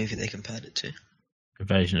was the movie they compared it to?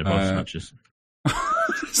 Invasion of Body Snatchers.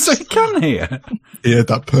 So you can hear. Yeah,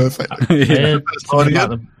 that perfect. Yeah.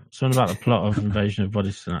 Something about the plot of Invasion of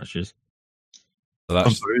Body Snatchers. So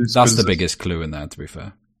that's the biggest clue in there, to be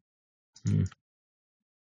fair.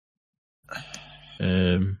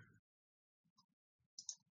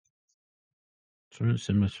 Something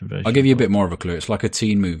similar to Invasion. I'll give you a bit more of a clue. It's like a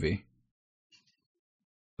teen movie.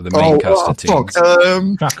 The main cast of teens.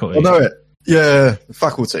 Faculty. I know it. Yeah,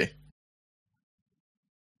 Faculty.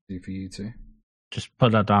 For you too. Just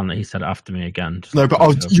put that down that he said it after me again. No,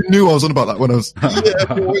 but you knew I was on about that when I was. Yeah,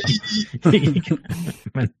 boy.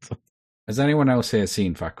 Mental. Has anyone else here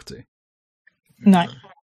seen Faculty? No.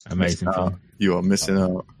 Amazing film. You are missing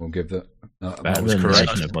out. We'll give that. That Better was than correct.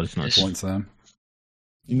 Invasion of Body Snatchers. Points there.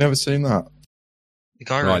 You never seen that? The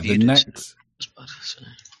guy Right, the reviewed next, it. Was bad, so.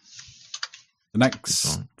 the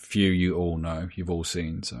next few you all know, you've all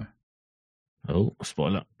seen. So. Oh,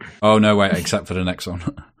 spoiler. Oh no, wait! Except for the next one.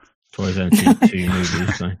 Toys only seen 2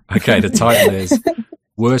 movies, so. Okay, the title is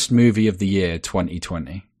Worst Movie of the Year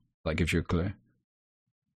 2020. That gives you a clue.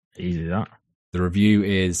 Easy that. The review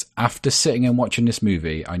is, after sitting and watching this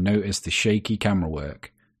movie, I noticed the shaky camera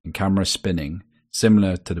work and camera spinning,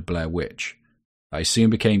 similar to the Blair Witch. I soon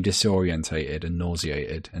became disorientated and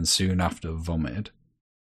nauseated, and soon after vomited.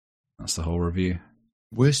 That's the whole review.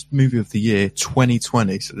 Worst movie of the year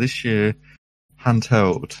 2020. So this year,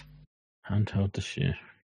 handheld. Handheld this year.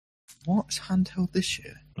 What's handheld this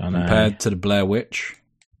year? I know. Compared to the Blair Witch.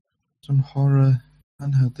 Some horror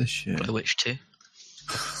handheld this year. Blair Witch 2.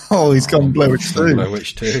 Oh, he's gone Blair Witch 2. Blair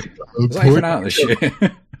Witch 2. Is that even out this year?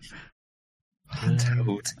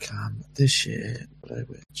 Handheld cam this year. Blair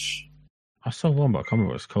Witch. I saw one, but I can't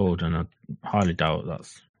remember what it's called, and I highly doubt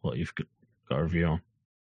that's what you've got a review on.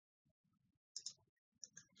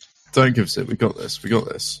 Don't give us it. We got this. We got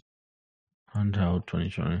this. Handheld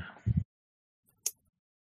 2020.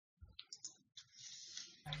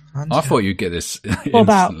 Handheld. I thought you'd get this. What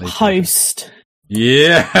about instantly. Host?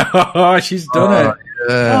 Yeah, she's done it.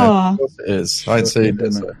 Yeah, Oh. of course it is. I ain't seen it.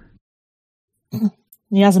 Done So.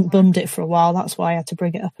 He hasn't bummed it for a while. That's why I had to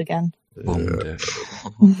bring it up again. Bummed it.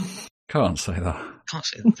 Can't say that. Can't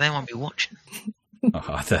say that. They won't be watching.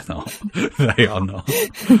 Oh, they're not. They are not.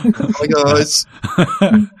 Hi guys.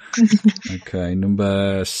 Okay,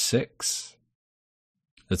 number 6.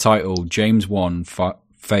 The title, James Wan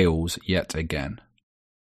fails yet again.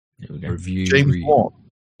 Here we go. Review James read. Wan.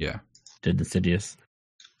 Yeah. Did Insidious.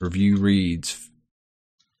 Review reads.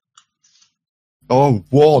 Oh,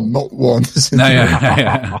 one, not one. No,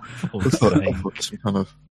 yeah. Fuck's It's like, sake. some kind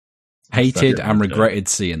of. Hated That's and it. regretted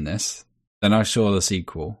seeing this. Then I saw the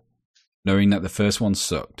sequel. Knowing that the first one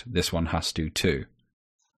sucked, this one has to too.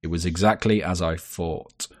 It was exactly as I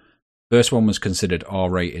thought. First one was considered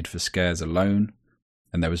R-rated for scares alone,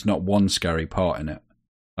 and there was not one scary part in it.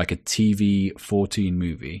 Like a TV 14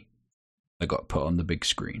 movie that got put on the big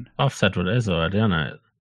screen. I've said what it is already, haven't I?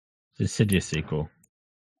 The Insidious sequel.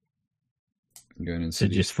 I'm going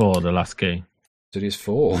Insidious 4, The Last Key. Insidious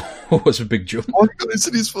 4. What's a big jump? What got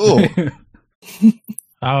Insidious for?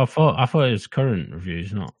 Oh, I thought it was current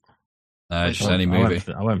reviews, not. No, it's just I any went movie.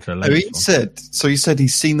 for the No, he latest one. said. So he said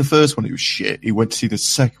he's seen the first one. It was shit. He went to see the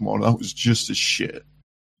second one. That was just as shit.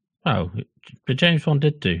 Oh, but James Bond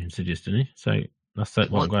did do Insidious, didn't he? So that's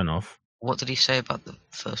what I'm going off. What did he say about the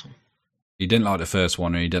first one? He didn't like the first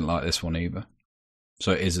one, and he didn't like this one either.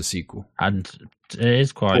 So it is a sequel. And it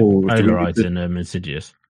is quite Oh, polarising,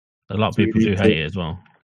 Insidious. A lot of people do hate it as well.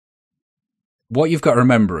 What you've got to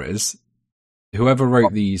remember is, whoever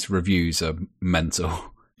wrote these reviews are mental.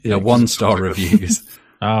 They're 1-star reviews.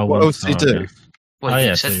 Oh, What well, else did he do? Well, Oh, you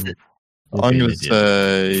yeah, said so that we'll I'm be going an to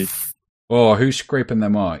idiot. say. Oh, who's scraping their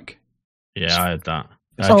mic? Yeah, I had that.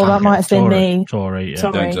 Oh, that might have been me. Tory, yeah.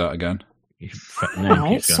 Sorry. Don't do that again.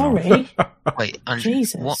 Right, sorry. wait, and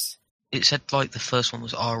Jesus. what it said like the first one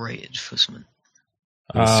was R-rated for something.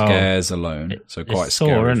 For scares alone. It- So it's quite Saw,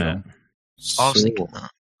 scary. isn't film. it? I was Saw. thinking that.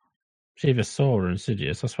 It's either Saw or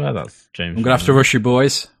Insidious. I swear that's James. I'm going to have to rush you,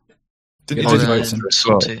 boys. Didn't Get he those do votes in.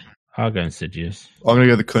 Saw 2. I'll go Insidious. I'm going to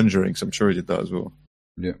go The Conjuring, because I'm sure he did that as well.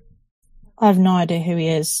 Yeah. I have no idea who he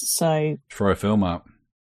is, so Throw a film out.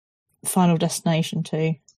 Final Destination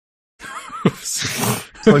 2.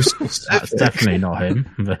 So specific. That's definitely not him.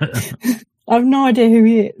 But I have no idea who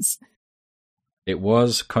he is. It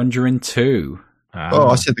was Conjuring 2. Oh,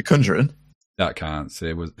 I said The Conjuring. That counts.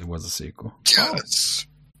 It was a sequel. Yes.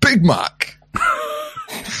 Big Mac.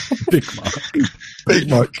 Big Mark. Big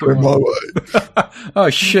Mac going my way. Oh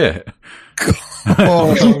shit!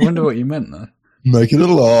 Oh, I wonder what you meant there. make it a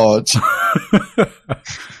large.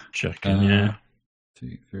 checking, yeah.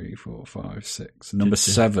 2, 3, 4, 5, 6. Number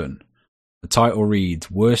 7. The title reads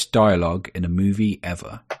 "Worst dialogue in a movie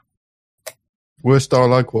ever." Worst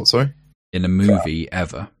dialogue, what, sorry? In a movie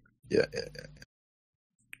ever. Yeah.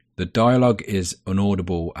 The dialogue is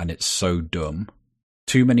inaudible and it's so dumb.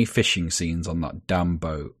 Too many fishing scenes on that damn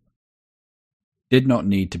boat. Did not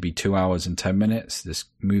need to be 2 hours and 10 minutes. This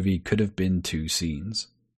movie could have been 2 scenes.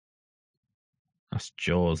 That's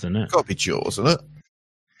Jaws, isn't it? Got to be Jaws, isn't it?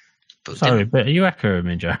 But Sorry, but are you echoing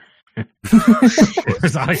me, Joe?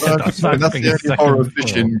 Because I said That's that the thing a only second horror before.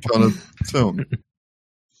 fishing kind of film.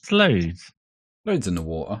 It's loads. Loads in the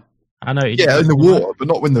water. I know. Yeah, in the water, but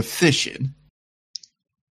not when they're fishing.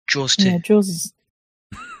 Jaws 2. Yeah, Jaws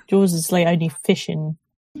is like only fishing.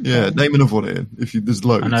 Yeah, name another one, Ian. There's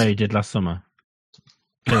loads. I know you did last summer.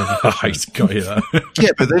 He's got you there.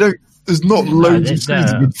 Yeah, but they don't. There's not loads of it's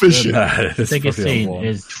scenes there. with fishing. The biggest scene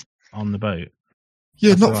is on the boat.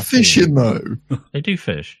 Yeah, That's what not I've seen. fishing though. They do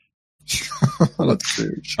fish. I like to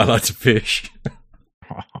fish. I like to fish.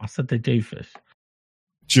 I said they do fish.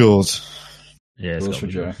 Jaws. Yeah, it's Jaws got for to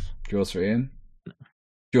be Joe. Jaws. Jaws for Ian.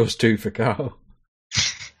 Jaws 2 for Carl.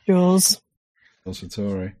 Jaws. Jaws for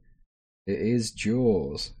Tori. It is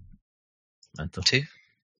Jaws. Mental. 2.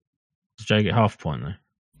 Does Joe get half a point though?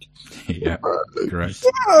 Yeah, correct.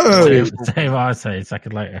 Oh, Say what I say a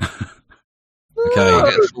second later. Okay, I'll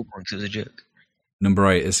get a full point because it was a joke. number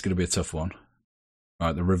 8 is going to be a tough one.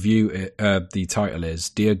 Right, the title is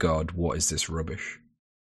 "Dear God, what is this rubbish?"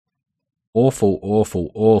 Awful,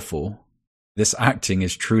 awful, awful. This acting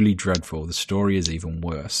is truly dreadful. The story is even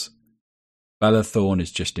worse. Bella Thorne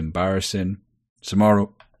is just embarrassing.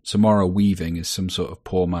 Samara Weaving is some sort of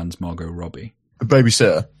poor man's Margot Robbie.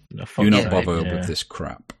 Babysitter. No, fuck Do not sake, bother yeah. with this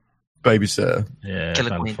crap. Babysitter. Yeah, Killer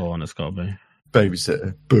Bella Queen. Thorne, it's got to be. Babysitter.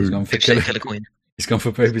 He's Boom. gone for Killer Killer. Queen. He's gone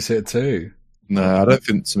for Babysitter too. No, I don't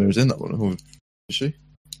think Samira's in that one. Or is she?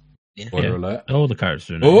 Yeah. Spoiler Yeah. alert. All the characters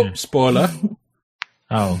are in Oh, it. Yeah. spoiler.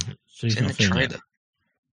 Oh, she's It's in the not seen it.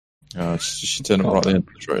 trailer. She turned up right at the end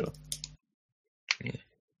of the trailer.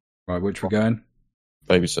 Right, which we're going?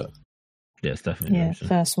 Babysitter. Yeah, it's definitely. Yeah, Jason.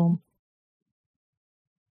 first one.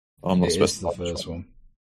 I'm not It is the specifying. first one.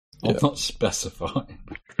 Yeah. I'm not specifying.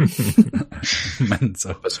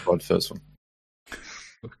 Mental. Specified first one.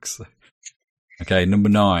 Fuck's sake. Okay, number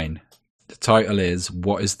 9. The title is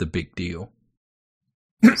 "What is the Big Deal?"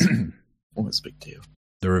 Oh, that's a big deal.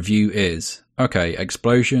 The review is, okay,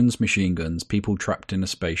 explosions, machine guns, people trapped in a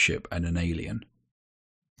spaceship, and an alien.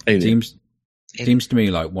 Alien. Seems to me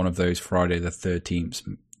like one of those Friday the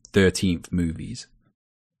 13th movies.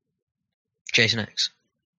 Jason X.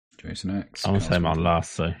 Jason X. I'm going to say mine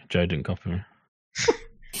last, so Joe didn't copy me.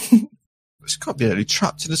 It's got to be alien.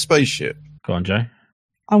 Trapped in a spaceship. Go on, Joe.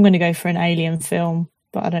 I'm going to go for an alien film,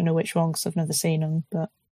 but I don't know which one because I've never seen them. But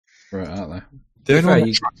Right out there. The only fair, one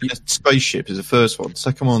you- trapped in a spaceship is the first one.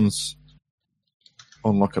 Second one's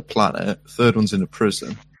on like a planet. Third one's in a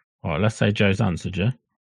prison. All right, let's say Joe's answered, Joe.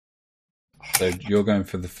 So you're going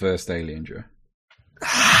for the first alien, Joe?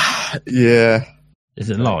 Yeah. Is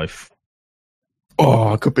it life?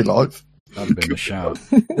 Oh, it could be live. That'd have been a shout.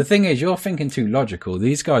 The thing is, you're thinking too logical.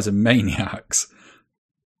 These guys are maniacs.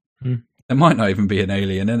 Hmm. There might not even be an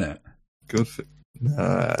alien in it. Good for.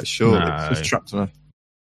 Nah, sure. No. It's just trapped in a.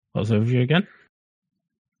 What's the review again?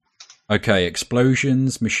 Okay,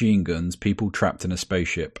 explosions, machine guns, people trapped in a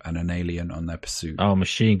spaceship, and an alien on their pursuit. Oh,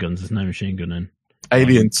 machine guns. There's no machine gun in.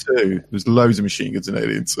 Alien 2. There's loads of machine guns in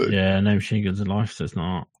Alien 2. Yeah, no machine guns in life, so it's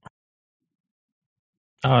not.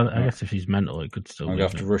 Oh, I guess if he's mental, it could still I'm be.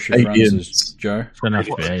 going to have to rush your Aliens. answers, Joe. It's going to have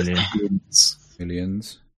to be alien. Aliens.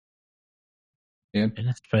 Aliens. Ian? In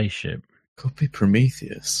a spaceship. Could be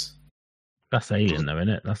Prometheus. That's alien, though, isn't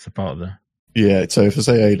it? That's the part of the. Yeah, so if I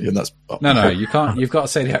say Alien, that's. No, you can't. You've got to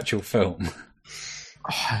say the actual film.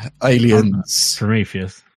 Aliens.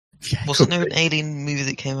 Prometheus. Yeah, Wasn't could there an be. alien movie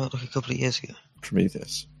that came out like a couple of years ago?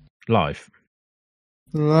 Prometheus? Life.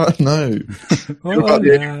 No. Oh, What about the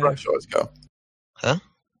no. Alien franchise, Cal? Huh?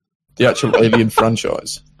 The actual Alien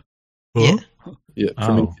franchise. Yeah. Yeah, Oh.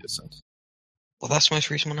 Prometheus. Well, that's the most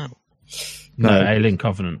recent one out. No, No, Alien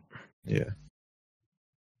Covenant. Yeah.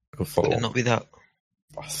 I'll Would follow it on. not be that?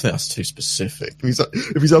 I think that's too specific.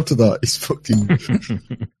 If he's up to that, he's fucking.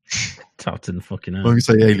 Tapped in the fucking I'm air. going to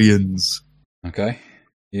say aliens. Okay.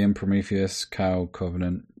 Ian, Prometheus, Cow,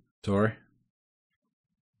 Covenant, Tori.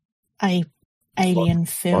 Alien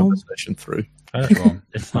film. Destination 3. Go on.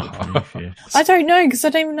 It's not Prometheus. I don't know because I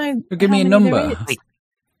don't even know. Give me how a many there number. is.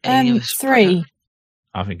 Alien vs. 3.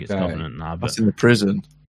 I think it's Okay. Covenant now, but That's in the prison.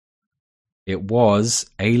 It was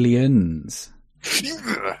Aliens.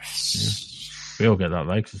 we all get that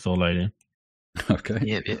though, because it's all alien. Okay.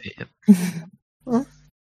 Yep.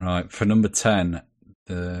 Right. For number 10,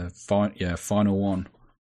 the final one.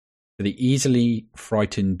 For the easily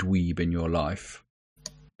frightened dweeb in your life,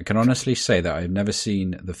 I can honestly say that I've never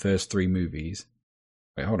seen the first 3 movies.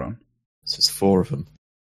 Wait, hold on. So it's 4 of them.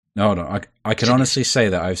 No, hold on. I can honestly say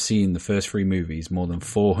that I've seen the first 3 movies more than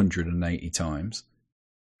 480 times.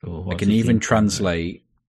 Cool. I What's can his even name? translate.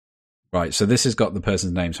 Right, so this has got the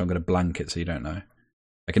person's name, so I'm going to blank it so you don't know.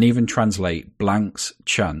 I can even translate blank's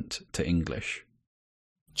chant to English,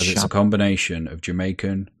 as it's a combination of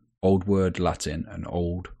Jamaican, Old World Latin, and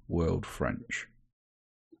Old World French.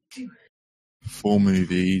 4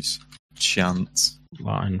 movies. Chant.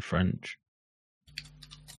 Latin, French.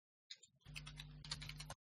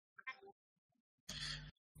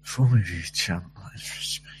 Four movies. Chant.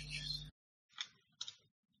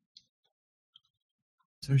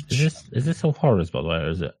 Is this all horrors, by the way, or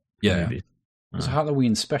is it? Yeah. movies? It's a Oh.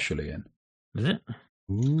 Halloween special, Ian. Is it?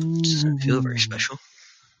 Doesn't feel very special.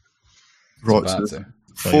 Right, Bad so too.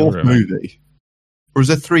 fourth Sorry, movie. Or is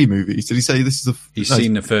there 3 movies? Did he say this is the... He's no,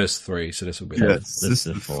 seen the first 3, so this will be Yeah, This this is is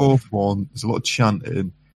the the 4th one. There's a lot of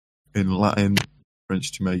chanting in Latin,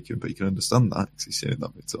 French, Jamaican, but you can understand that because he's seen it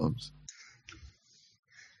that many times.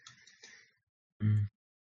 Mm.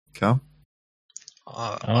 Cal?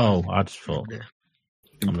 Oh, I just thought Yeah.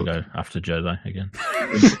 I'm Input, going to go after Jose again.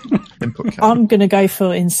 input Cal. I'm going to go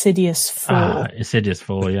for Insidious 4. Insidious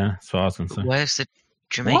 4, yeah. That's what I was going to say. Where's the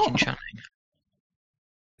Jamaican What? chanting?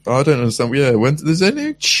 I don't understand. Yeah, when there's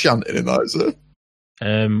any chanting in that, is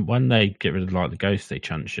there? When they get rid of like the ghosts, they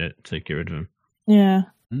chant shit to get rid of them. Yeah.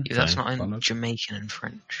 Yeah, that's Okay, not in valid. Jamaican and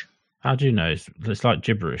French. How do you know? It's like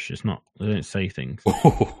gibberish. It's not. They don't say things.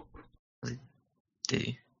 Oh. Do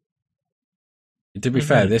you? To be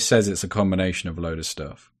fair, this says it's a combination of a load of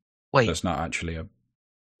stuff. Wait, So it's not actually a...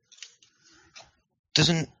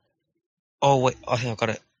 doesn't... Oh, wait, I think I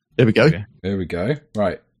got it. There we go. Okay. There we go.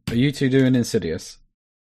 Right. Are you two doing Insidious?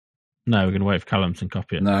 No, we're going to wait for Callum to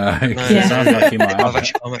copy it. No. Yeah. It sounds like he might have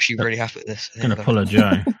it. I'm actually really happy with this. I Going to think pull a Joe.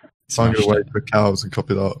 I'm going Smashed to wait it. for cows and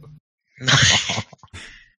copy that.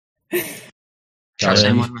 Shall I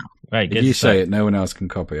say mine now? Wait, If give you us a say sec. it, no one else can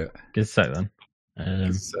copy it. Give us a sec then.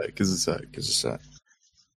 Give us a sec.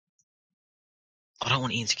 I don't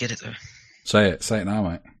want Ian to get it though. Say it now,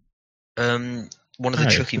 mate. One of the No.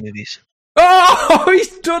 Chucky movies. Oh,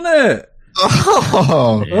 he's done it!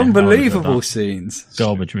 Oh, Yeah, Unbelievable I would scenes.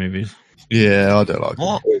 Garbage movies. yeah, I don't like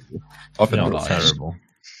What? it. I They're think not nice. terrible.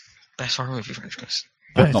 Best horror movie franchise.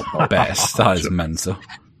 Not best. That is mental.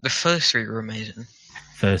 The first 3 were amazing.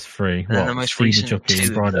 First 3. then What? the most Cedar recent Chucky and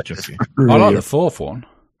 2 Bride are of Chucky. I like the 4th one.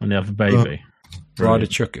 When they have a baby. Bride of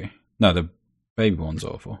Chucky. No, the baby one's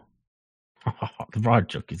awful. The Bride of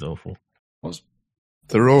Chucky's awful. What's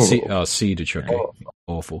They're all Cedar Chucky?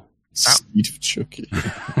 Awful. Seed of Chucky.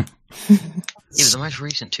 Yeah, but the most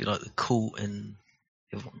recent 2, like the Cult and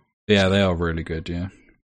the other one. Yeah, they are really good, yeah.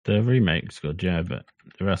 The remake's good, yeah, but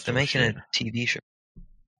the rest They're are making shit. a TV show.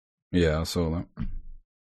 Yeah, I saw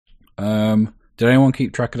that. Did anyone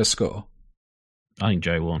keep track of the score? I think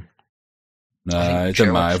Joe won. No, I think it doesn't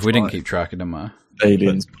Joe matter. If we didn't won. keep track, it doesn't matter.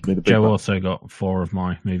 Aliens. Made a big Joe bang. also got 4 of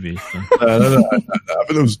my movies. So. No,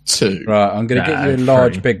 but there was 2. Right, I'm going to get you a Nah,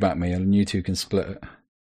 large 3. Big Mac meal and you two can split it.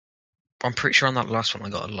 I'm pretty sure on that last one I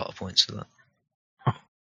got a lot of points for that.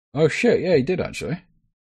 Oh, shit, yeah, he did actually.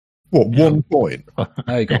 What, 1 point? No,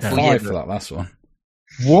 he got Yeah. 5 Well, yeah, for but- that last one.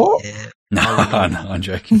 What? Yeah. No, Oh, no, I'm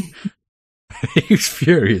joking. He was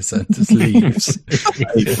furious and just leaves.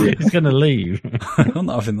 He's going to leave. I'm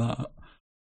not having that.